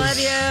goes. Love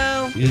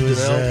you. It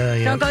was,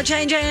 Don't go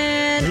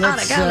changing.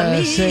 Let's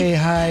say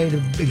hi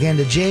again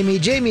to Jamie.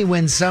 Jamie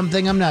wins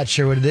something. I'm not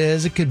sure what it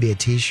is. It could be a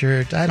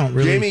T-shirt. I don't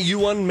really. Jamie, you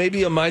won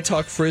maybe a My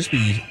Talk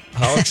Frisbee.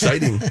 How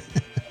exciting.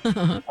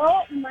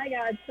 Oh, my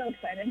God. So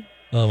excited.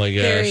 Oh, my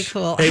gosh. Very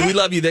cool. Hey, we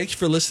love you. Thank you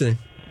for listening.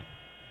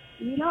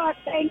 You know what?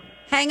 Thanks.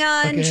 Hang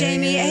on, Okay.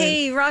 Jamie.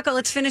 Hey, Rocco,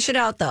 let's finish it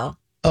out, though.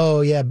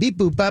 Oh yeah, beep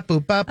boop bop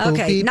boop bop boop.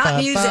 Okay, beep, not bop,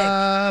 music.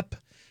 Bop.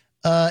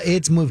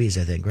 It's movies,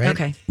 I think, right?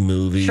 Okay.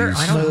 Movies. Sure,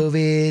 I don't know.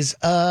 Movies.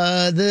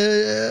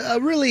 A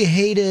really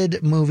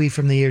hated movie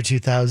from the year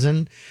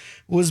 2000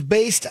 was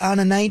based on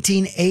a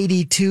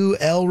 1982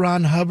 L.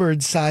 Ron Hubbard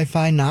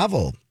sci-fi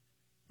novel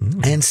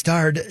and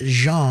starred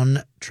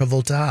John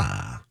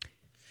Travolta.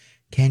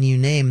 Can you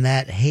name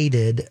that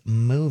hated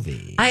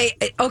movie?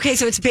 Okay,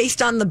 so it's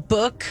based on the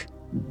book.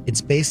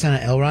 It's based on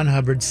an L. Ron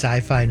Hubbard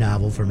sci-fi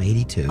novel from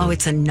 82. Oh,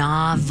 it's a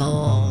novel.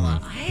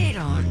 I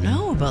don't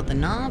know about the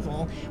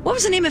novel. What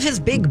was the name of his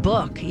big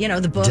book? You know,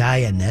 the book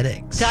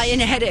Dianetics.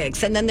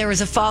 Dianetics, and then there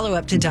was a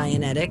follow-up to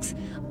Dianetics.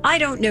 I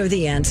don't know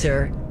the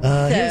answer.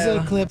 Here's So-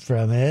 a clip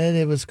from it.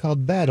 It was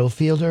called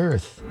Battlefield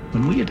Earth.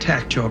 When we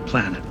attacked your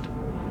planet,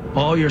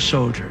 all your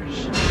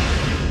soldiers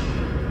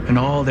and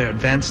all their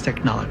advanced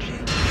technology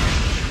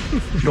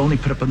could only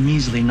put up a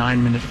measly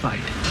 9-minute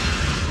fight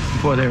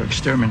before they were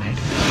exterminated.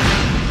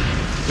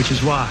 Which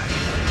is why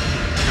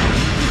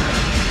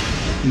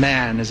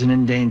man is an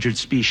endangered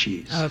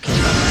species. Okay.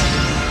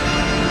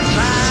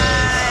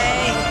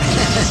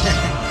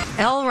 Bye.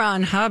 L.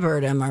 Ron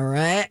Hubbard, am I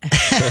right?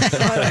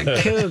 What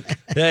a kook.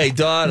 Hey,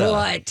 Donna.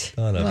 What?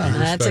 Donna, Wow. be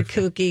That's a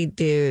respectful. kooky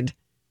dude.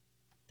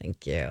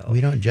 Thank you. We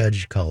don't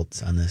judge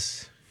cults on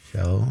this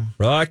show.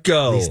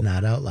 Rocco. At least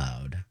not out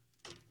loud.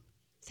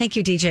 Thank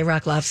you, DJ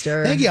Rock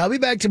Lobster. Thank you. I'll be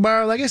back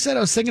tomorrow. Like I said,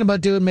 I was thinking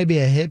about doing maybe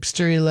a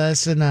hipstery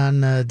lesson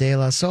on De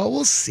La Soul.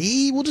 We'll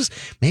see.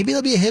 Maybe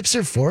it'll be a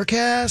hipster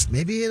forecast.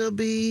 Maybe it'll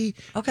be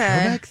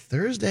Throwback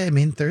Thursday. I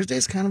mean,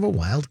 Thursday's kind of a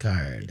wild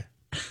card.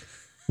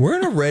 We're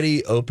in a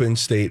ready, open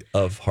state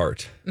of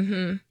heart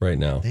right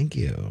now. Thank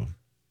you.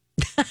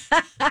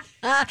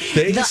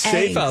 Stay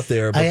safe out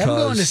there. I Because... am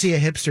going to see a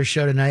hipster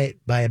show tonight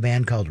by a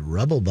band called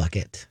Rubble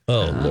Bucket.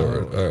 Oh,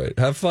 Lord. All right.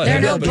 Have fun.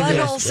 They're no Maybe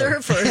butthole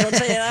surfers, I'll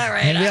tell you that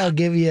right Maybe now. I'll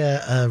give you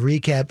a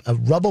recap, a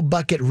Rubble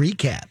Bucket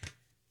recap.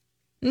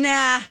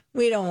 Nah,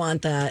 we don't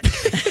want that.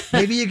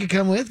 Maybe you could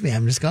come with me.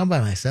 I'm just going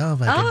by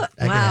myself. I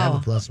could have a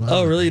plus one.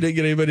 Oh, really? You didn't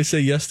get anybody to say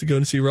yes to go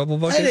and see Rubble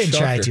Bucket? I didn't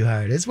try Shocker. too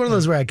hard. It's one of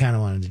those where I kind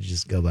of wanted to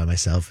just go by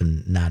myself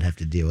and not have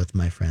to deal with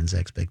my friends'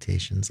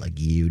 expectations, like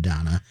you,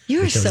 Donna.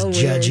 You're with those so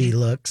judgy weird.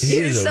 looks.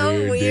 You're He's a so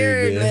weird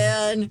weird, dude,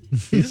 man.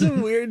 He's a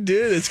weird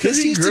dude. It's because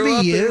This he used to grew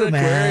up be in you, an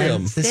man.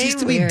 aquarium. This Stay used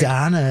to weird. be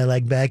Donna,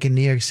 like back in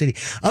New York City.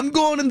 I'm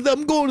going to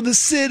the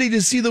city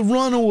to see the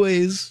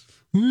Runaways.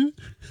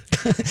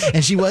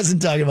 And she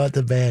wasn't talking about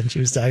the band. She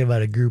was talking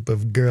about a group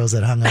of girls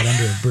that hung out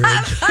under a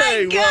bridge.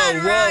 Hey,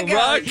 whoa,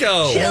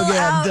 Rocco. Chill Okay,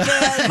 I'm out, done.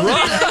 man.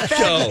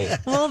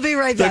 Rocco. We'll be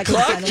right The back. in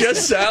clock Planet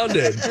just Fitness.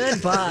 sounded.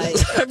 Goodbye.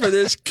 It's time for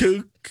this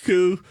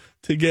cuckoo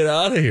to get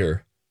out of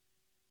here.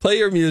 Play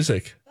your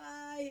music.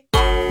 Bye.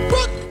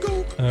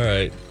 All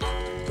right.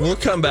 We'll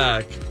come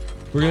back.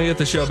 We're going to get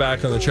the show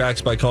back on the tracks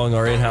by calling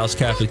our in-house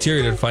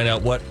cafeteria to find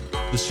out what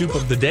the soup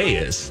of the day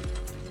is.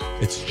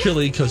 It's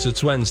chili because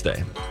it's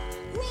Wednesday.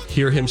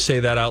 Hear him say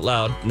that out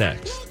loud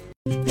next.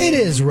 It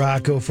is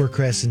Rocco for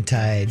Crescent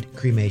Tide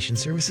Cremation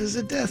Services.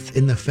 A death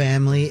in the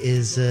family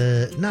is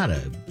not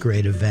a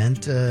great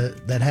event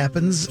that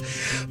happens,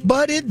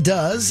 but it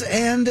does.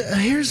 And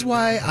here's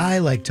why I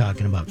like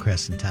talking about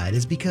Crescent Tide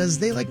is because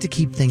they like to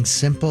keep things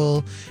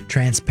simple,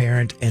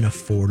 transparent, and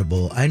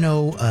affordable. I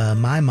know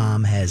my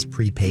mom has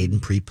prepaid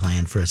and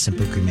pre-planned for a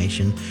simple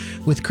cremation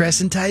with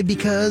Crescent Tide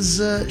because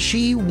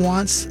she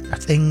wants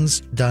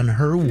things done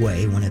her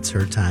way when it's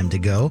her time to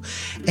go.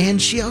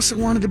 And she also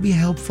wanted to be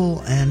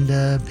helpful and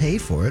pay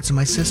for it, so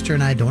my sister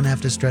and I don't have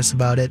to stress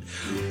about it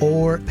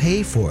or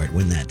pay for it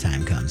when that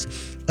time comes.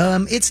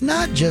 It's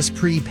not just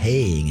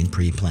prepaying and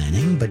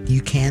pre-planning, but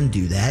you can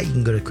do that. You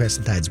can go to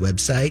Crescent Tide's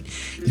website.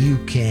 You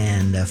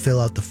can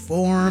fill out the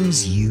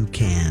forms. You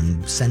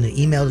can send an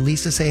email to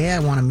Lisa, say, hey, I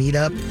want to meet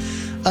up.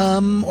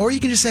 Or you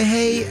can just say,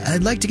 hey,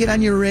 I'd like to get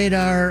on your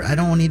radar. I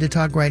don't need to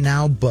talk right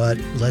now, but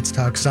let's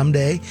talk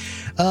someday.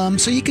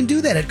 So you can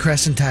do that at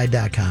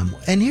CrescentTide.com.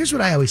 And here's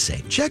what I always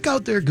say. Check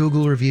out their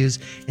Google reviews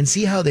and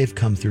see how they've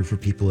come through for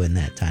people in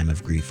that time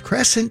of grief.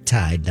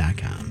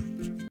 CrescentTide.com.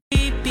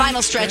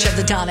 Final stretch of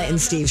the Donna and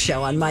Steve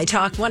show on My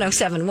Talk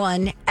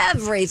 107.1,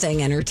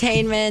 Everything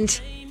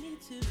Entertainment.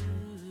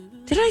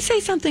 Did I say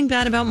something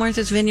bad about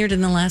Martha's Vineyard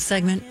in the last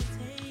segment?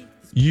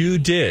 You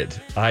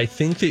did. I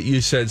think that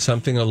you said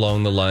something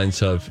along the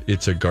lines of,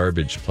 it's a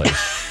garbage place.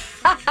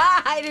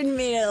 I didn't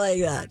mean it like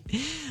that.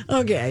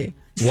 Okay.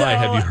 Why?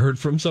 Have you heard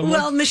from someone?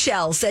 Well,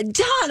 Michelle said,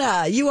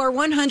 Donna, you are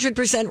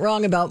 100%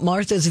 wrong about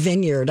Martha's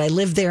Vineyard. I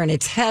live there and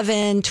it's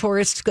heaven.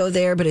 Tourists go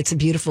there, but it's a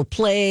beautiful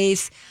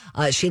place.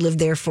 She lived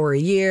there for a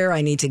year.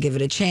 I need to give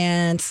it a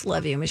chance.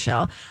 Love you,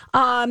 Michelle.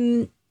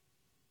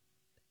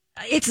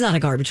 It's not a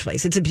garbage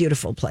place. It's a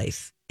beautiful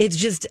place. It's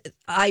just,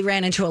 I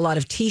ran into a lot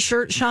of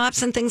T-shirt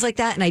shops and things like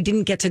that, and I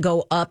didn't get to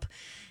go up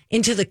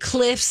into the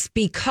cliffs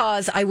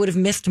because I would have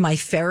missed my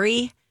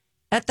ferry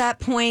at that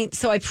point.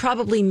 So I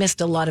probably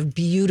missed a lot of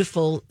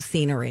beautiful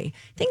scenery.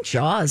 I think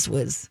Jaws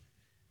was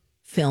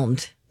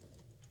filmed.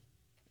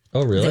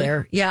 Oh, really?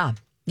 There. Yeah.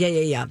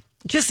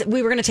 Just,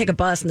 we were going to take a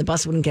bus and the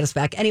bus wouldn't get us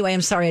back. Anyway,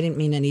 I'm sorry. I didn't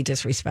mean any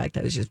disrespect.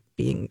 I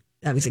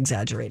was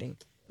exaggerating.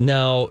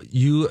 Now,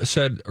 you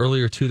said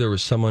earlier, too, there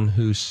was someone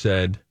who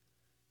said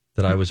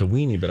that I was a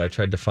weenie, but I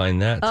tried to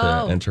find that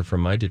to enter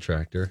from my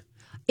detractor.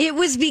 It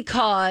was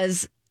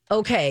because,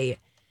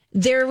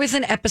 there was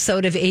an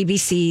episode of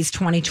ABC's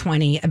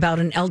 2020 about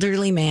an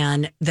elderly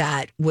man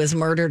that was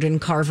murdered in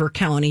Carver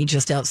County,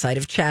 just outside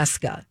of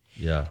Chaska.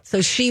 Yeah.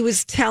 So she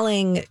was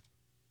telling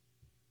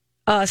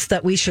us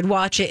that we should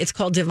watch it. It's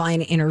called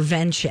Divine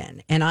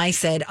Intervention. And I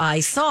said, I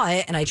saw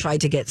it, and I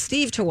tried to get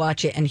Steve to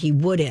watch it, and he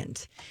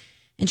wouldn't.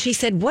 And she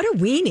said, what a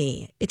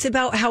weenie. It's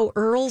about how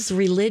Earl's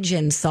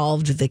religion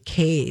solved the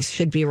case.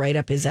 Should be right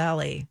up his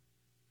alley.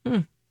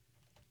 I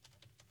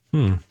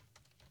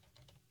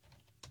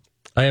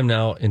am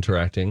now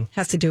interacting.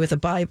 Has to do with the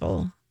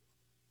Bible.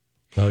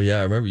 Oh, yeah.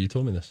 I remember you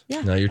told me this.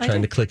 Yeah, now you're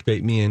trying to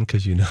clickbait me in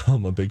because you know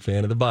I'm a big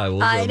fan of the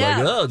Bible. So I know.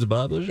 I'm like, it's a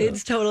Bible show.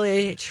 It's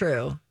totally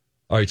true.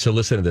 All right. So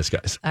listen to this,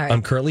 guys. All right.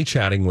 I'm currently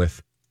chatting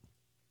with,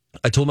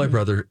 I told my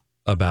brother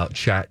about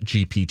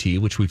ChatGPT,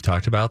 which we've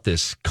talked about,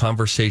 this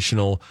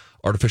conversational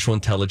artificial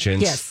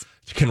intelligence. Yes.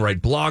 It can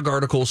write blog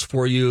articles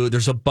for you.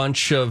 There's a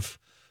bunch of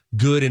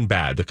good and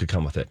bad that could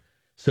come with it.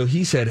 So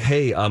he said,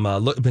 hey,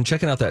 I've been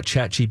checking out that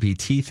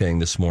ChatGPT thing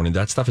this morning.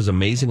 That stuff is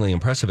amazingly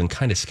impressive and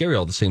kind of scary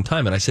all at the same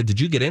time. And I said,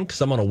 did you get in?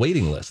 Because I'm on a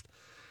waiting list.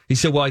 He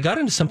said, well, I got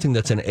into something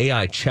that's an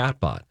AI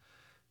chatbot.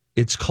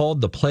 It's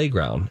called The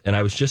Playground, and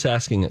I was just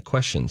asking it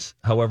questions.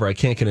 However, I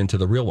can't get into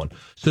the real one.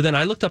 So then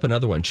I looked up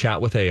another one, Chat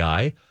with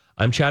AI.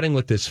 I'm chatting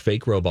with this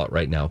fake robot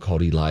right now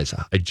called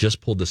Eliza. I just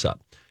pulled this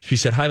up. She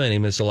said, hi, my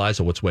name is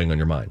Eliza. What's weighing on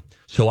your mind?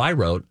 So I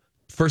wrote,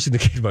 first thing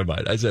that came to my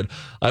mind, I said,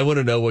 I want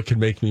to know what can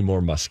make me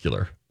more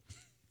muscular.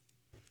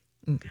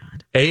 Oh,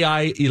 God.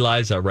 AI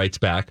Eliza writes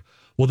back,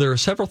 well, there are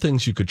several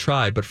things you could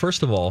try, but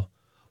first of all,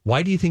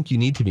 why do you think you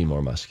need to be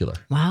more muscular?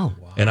 Wow.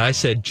 And I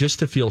said, just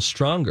to feel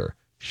stronger.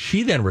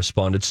 She then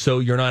responded, so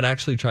you're not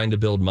actually trying to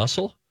build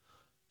muscle?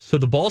 So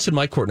the ball's in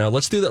my court. Now,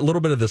 let's do a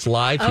little bit of this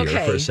live here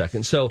for a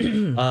second. So,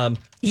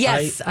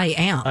 yes, I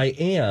am. I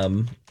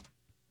am.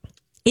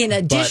 In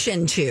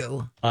addition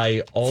to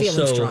I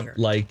also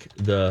like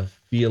the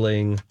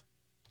feeling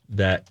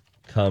that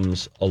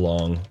comes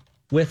along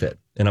with it.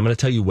 And I'm going to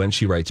tell you when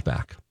she writes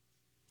back.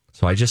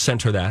 So I just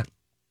sent her that.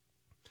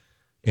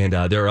 And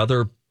there are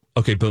other,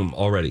 okay, boom,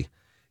 already.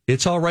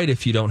 It's all right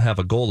if you don't have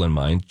a goal in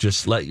mind.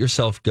 Just let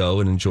yourself go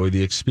and enjoy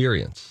the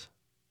experience.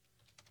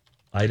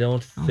 I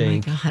don't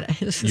think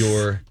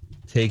you're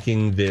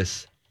taking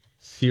this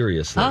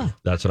seriously. Oh,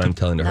 that's what I'm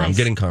telling her. nice. I'm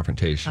getting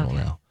confrontational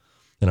now.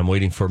 And I'm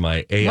waiting for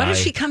my AI. What if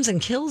she comes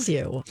and kills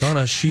you?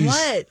 Donna, she's...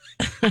 What?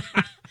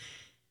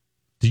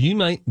 Do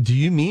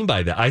you mean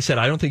by that? I said,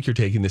 I don't think you're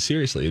taking this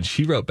seriously. And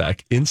she wrote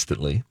back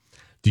instantly,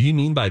 do you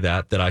mean by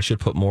that I should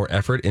put more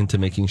effort into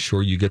making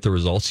sure you get the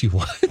results you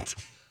want?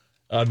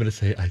 I'm going to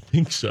say, I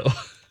think so.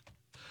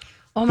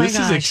 Oh, my gosh.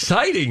 This is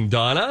exciting,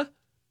 Donna.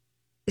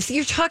 So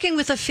you're talking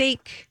with a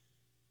fake...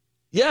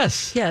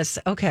 Yes. Yes,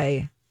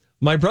 okay.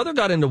 My brother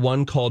got into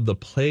one called The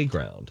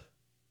Playground.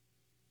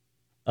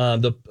 I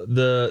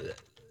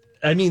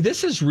mean,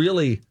 this is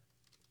really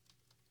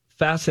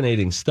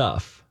fascinating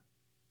stuff.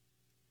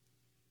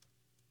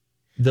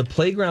 The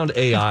Playground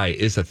AI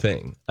is a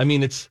thing. I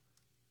mean, this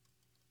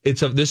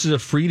is a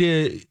free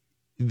to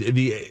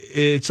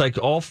it's like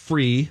all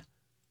free,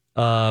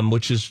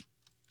 which is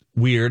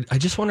weird. I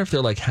just wonder if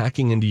they're like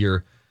hacking into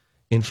your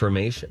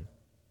information.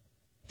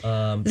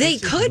 They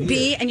could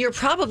be, and you're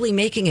probably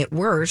making it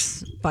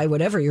worse by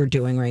whatever you're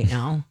doing right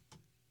now.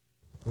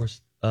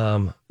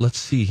 Let's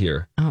see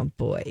here. Oh,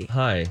 boy.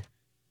 Hi.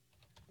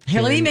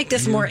 Here, let me make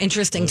this more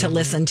interesting to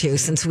listen to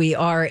since we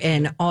are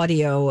an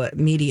audio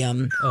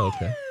medium. Oh,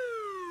 okay.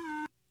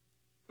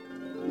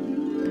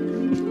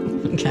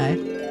 Okay.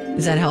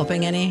 Is that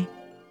helping any?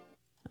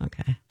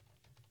 Okay.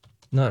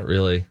 Not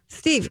really.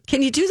 Steve,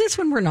 can you do this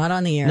when we're not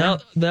on the air?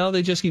 Now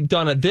they just keep...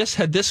 Donna,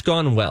 had this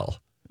gone well,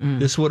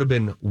 this would have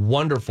been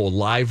wonderful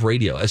live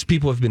radio, as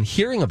people have been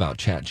hearing about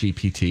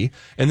ChatGPT,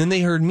 and then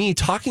they heard me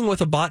talking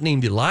with a bot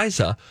named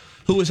Eliza,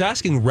 who was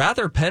asking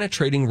rather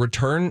penetrating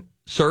return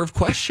serve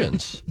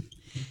questions.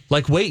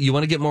 Like, wait, you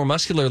want to get more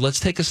muscular? Let's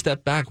take a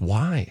step back.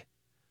 Why?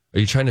 Are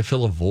you trying to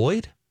fill a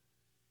void?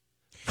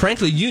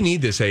 Frankly, you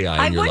need this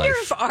AI in your life. I wonder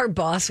if our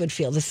boss would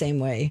feel the same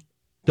way.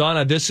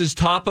 Donna, this is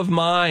top of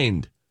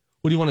mind.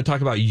 What do you want to talk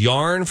about?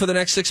 Yarn for the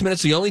next 6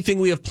 minutes? The only thing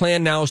we have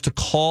planned now is to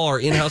call our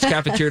in-house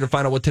cafeteria to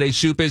find out what today's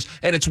soup is.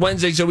 And it's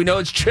Wednesday, so we know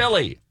it's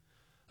chili.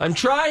 I'm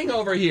trying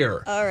over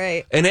here. All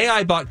right. An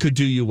AI bot could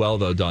do you well,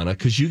 though, Donna,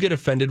 because you get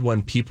offended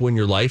when people in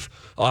your life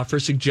offer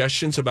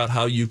suggestions about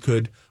how you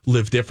could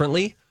live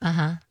differently.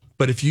 Uh-huh.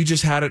 But if you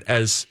just had it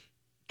as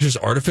Just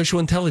artificial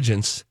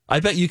intelligence. I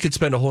bet you could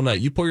spend a whole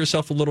night. You pour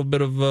yourself a little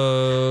bit of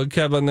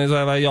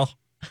Cabernet.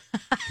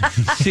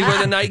 See where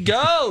the night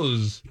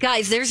goes.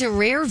 Guys, there's a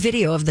rare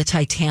video of the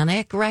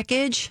Titanic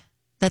wreckage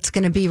that's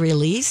going to be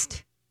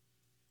released.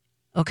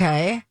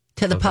 Okay.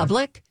 To the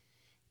public.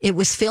 It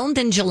was filmed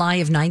in July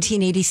of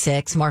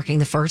 1986, marking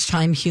the first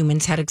time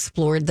humans had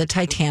explored the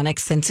Titanic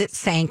since it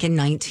sank in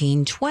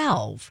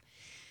 1912.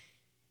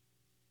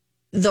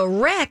 The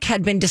wreck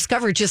had been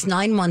discovered just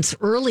 9 months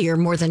earlier,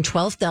 more than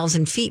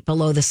 12,000 feet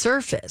below the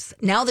surface.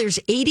 Now there's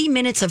 80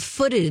 minutes of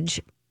footage,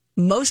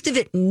 most of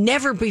it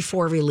never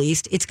before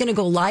released. It's going to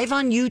go live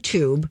on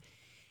YouTube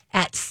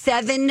at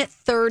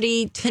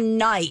 7:30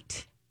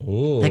 tonight.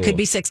 Ooh. That could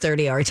be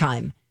 6:30 our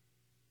time.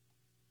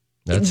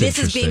 This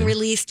is being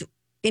released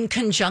in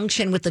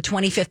conjunction with the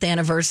 25th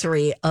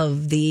anniversary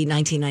of the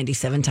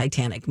 1997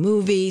 Titanic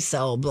movie.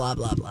 So blah,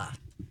 blah, blah.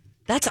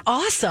 That's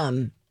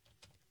awesome.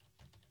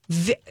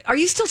 Are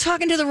you still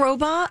talking to the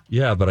robot?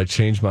 Yeah, but I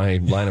changed my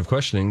line of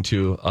questioning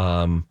to,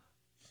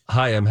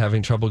 hi, I'm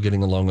having trouble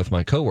getting along with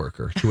my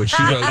coworker. To which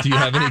she wrote, do you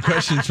have any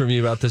questions for me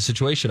about the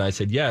situation? I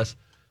said, yes.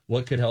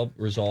 What could help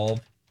resolve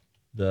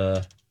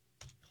the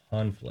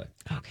conflict?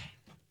 Okay.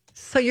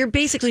 So you're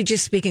basically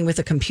just speaking with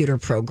a computer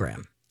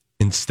program.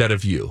 Instead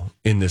of you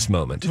in this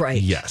moment.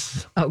 Right.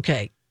 Yes.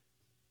 Okay.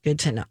 Good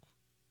to know.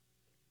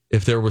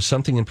 If there was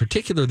something in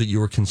particular that you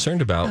were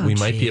concerned about, we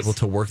might be able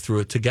to work through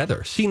it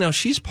together. See, now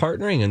she's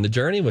partnering in the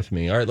journey with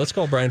me. All right, let's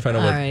call Brian, find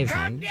out what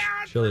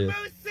Chili is.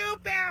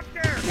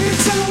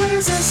 It's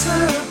always a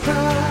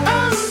surprise.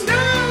 Oh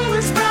no,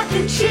 it's mac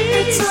and cheese.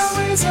 It's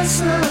always a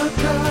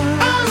surprise.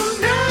 Oh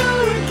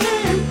no, it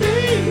can't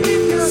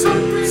be. So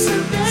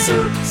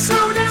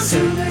down to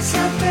the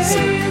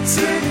cafe. It's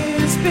in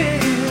his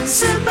bed.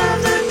 Sip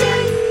of the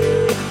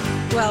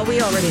day. Well, we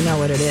already know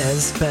what it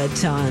is, but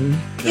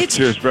it's...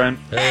 Cheers, Brian.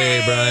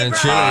 Hey, Brian.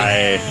 Chili.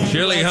 Hi.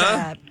 Chili, What's huh?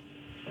 up?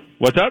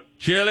 What's up?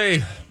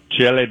 Chili.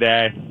 Chili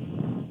day.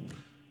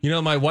 You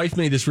know, my wife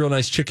made this real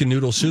nice chicken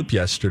noodle soup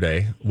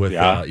yesterday. With it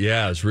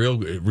was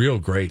real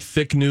great.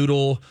 Thick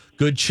noodle,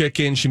 good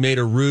chicken. She made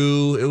a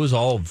roux. It was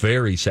all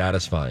very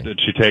satisfying. Did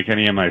she take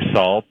any of my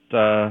salt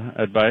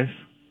advice?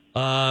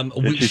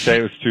 Did she say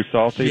it was too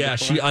salty? Yeah,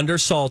 before? she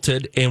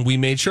undersalted, and we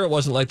made sure it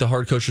wasn't like the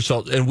hard kosher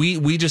salt. And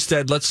we just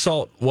said, let's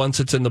salt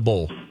once it's in the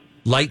bowl.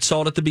 Light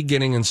salt at the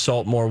beginning and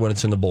salt more when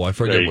it's in the bowl. I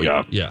forget. There you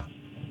go. Yeah.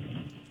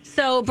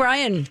 So,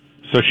 Brian.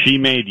 So she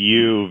made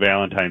you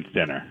Valentine's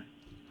dinner.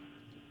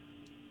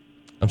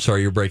 I'm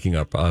sorry, you're breaking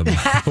up. We're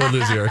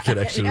losing our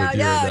connection with you.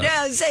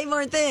 No, say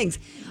more things.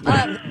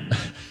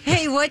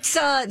 Hey, what's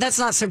that's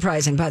not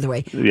surprising, by the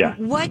way. Yeah.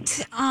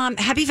 What?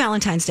 Happy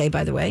Valentine's Day,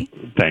 by the way.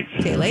 Thanks.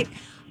 Okay, late.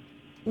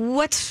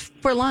 What's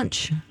for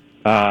lunch?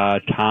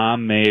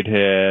 Tom made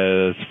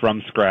his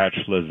from scratch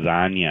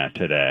lasagna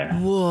today.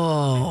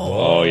 Whoa.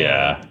 Oh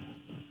yeah.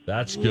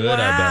 That's good.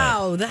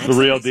 Wow, I bet. that's the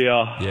real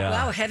deal. Yeah.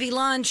 Wow, heavy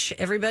lunch.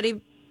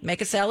 Everybody make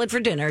a salad for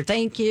dinner.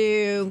 Thank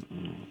you.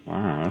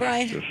 Wow.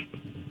 Right. Just,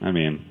 I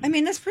mean,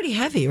 that's pretty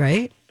heavy,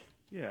 right?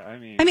 Yeah, I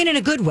mean, in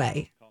a good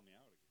way.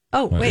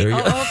 Oh, wait.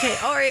 Okay.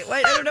 All right.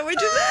 Wait, I don't know what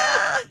you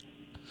said.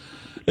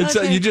 It's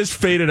you just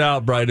faded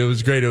out, Brian. It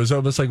was great. It was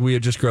almost like we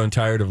had just grown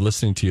tired of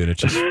listening to you, and it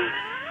just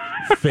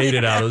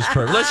faded out. It was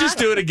perfect. Let's just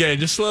do it again.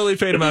 Just slowly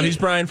fade him out. He's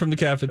Brian from the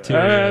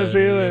cafeteria. See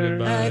you later.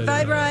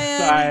 Bye,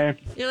 Brian. Bye.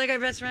 You're like our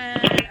best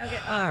friend. Okay.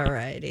 All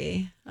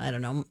righty. I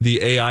don't know.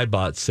 The AI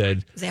bot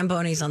said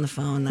Zamboni's on the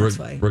phone. That's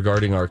why.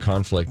 Regarding our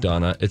conflict,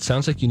 Donna, it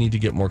sounds like you need to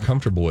get more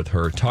comfortable with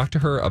her. Talk to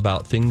her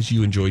about things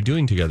you enjoy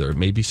doing together.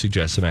 Maybe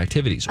suggest some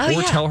activities,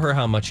 or tell her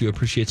how much you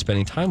appreciate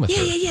spending time with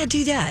her. Yeah.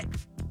 Do that.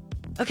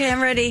 Okay,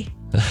 I'm ready.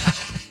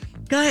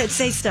 Go ahead,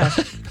 say stuff.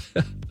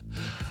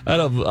 I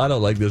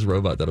don't like this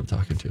robot that I'm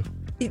talking to.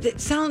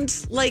 It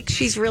sounds like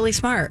she's really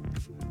smart.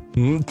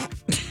 All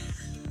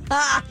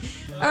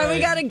right, we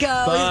gotta go.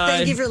 Bye.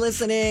 Thank you for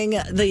listening.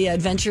 The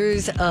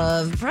adventures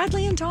of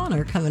Bradley and Dawn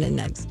are coming in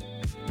next.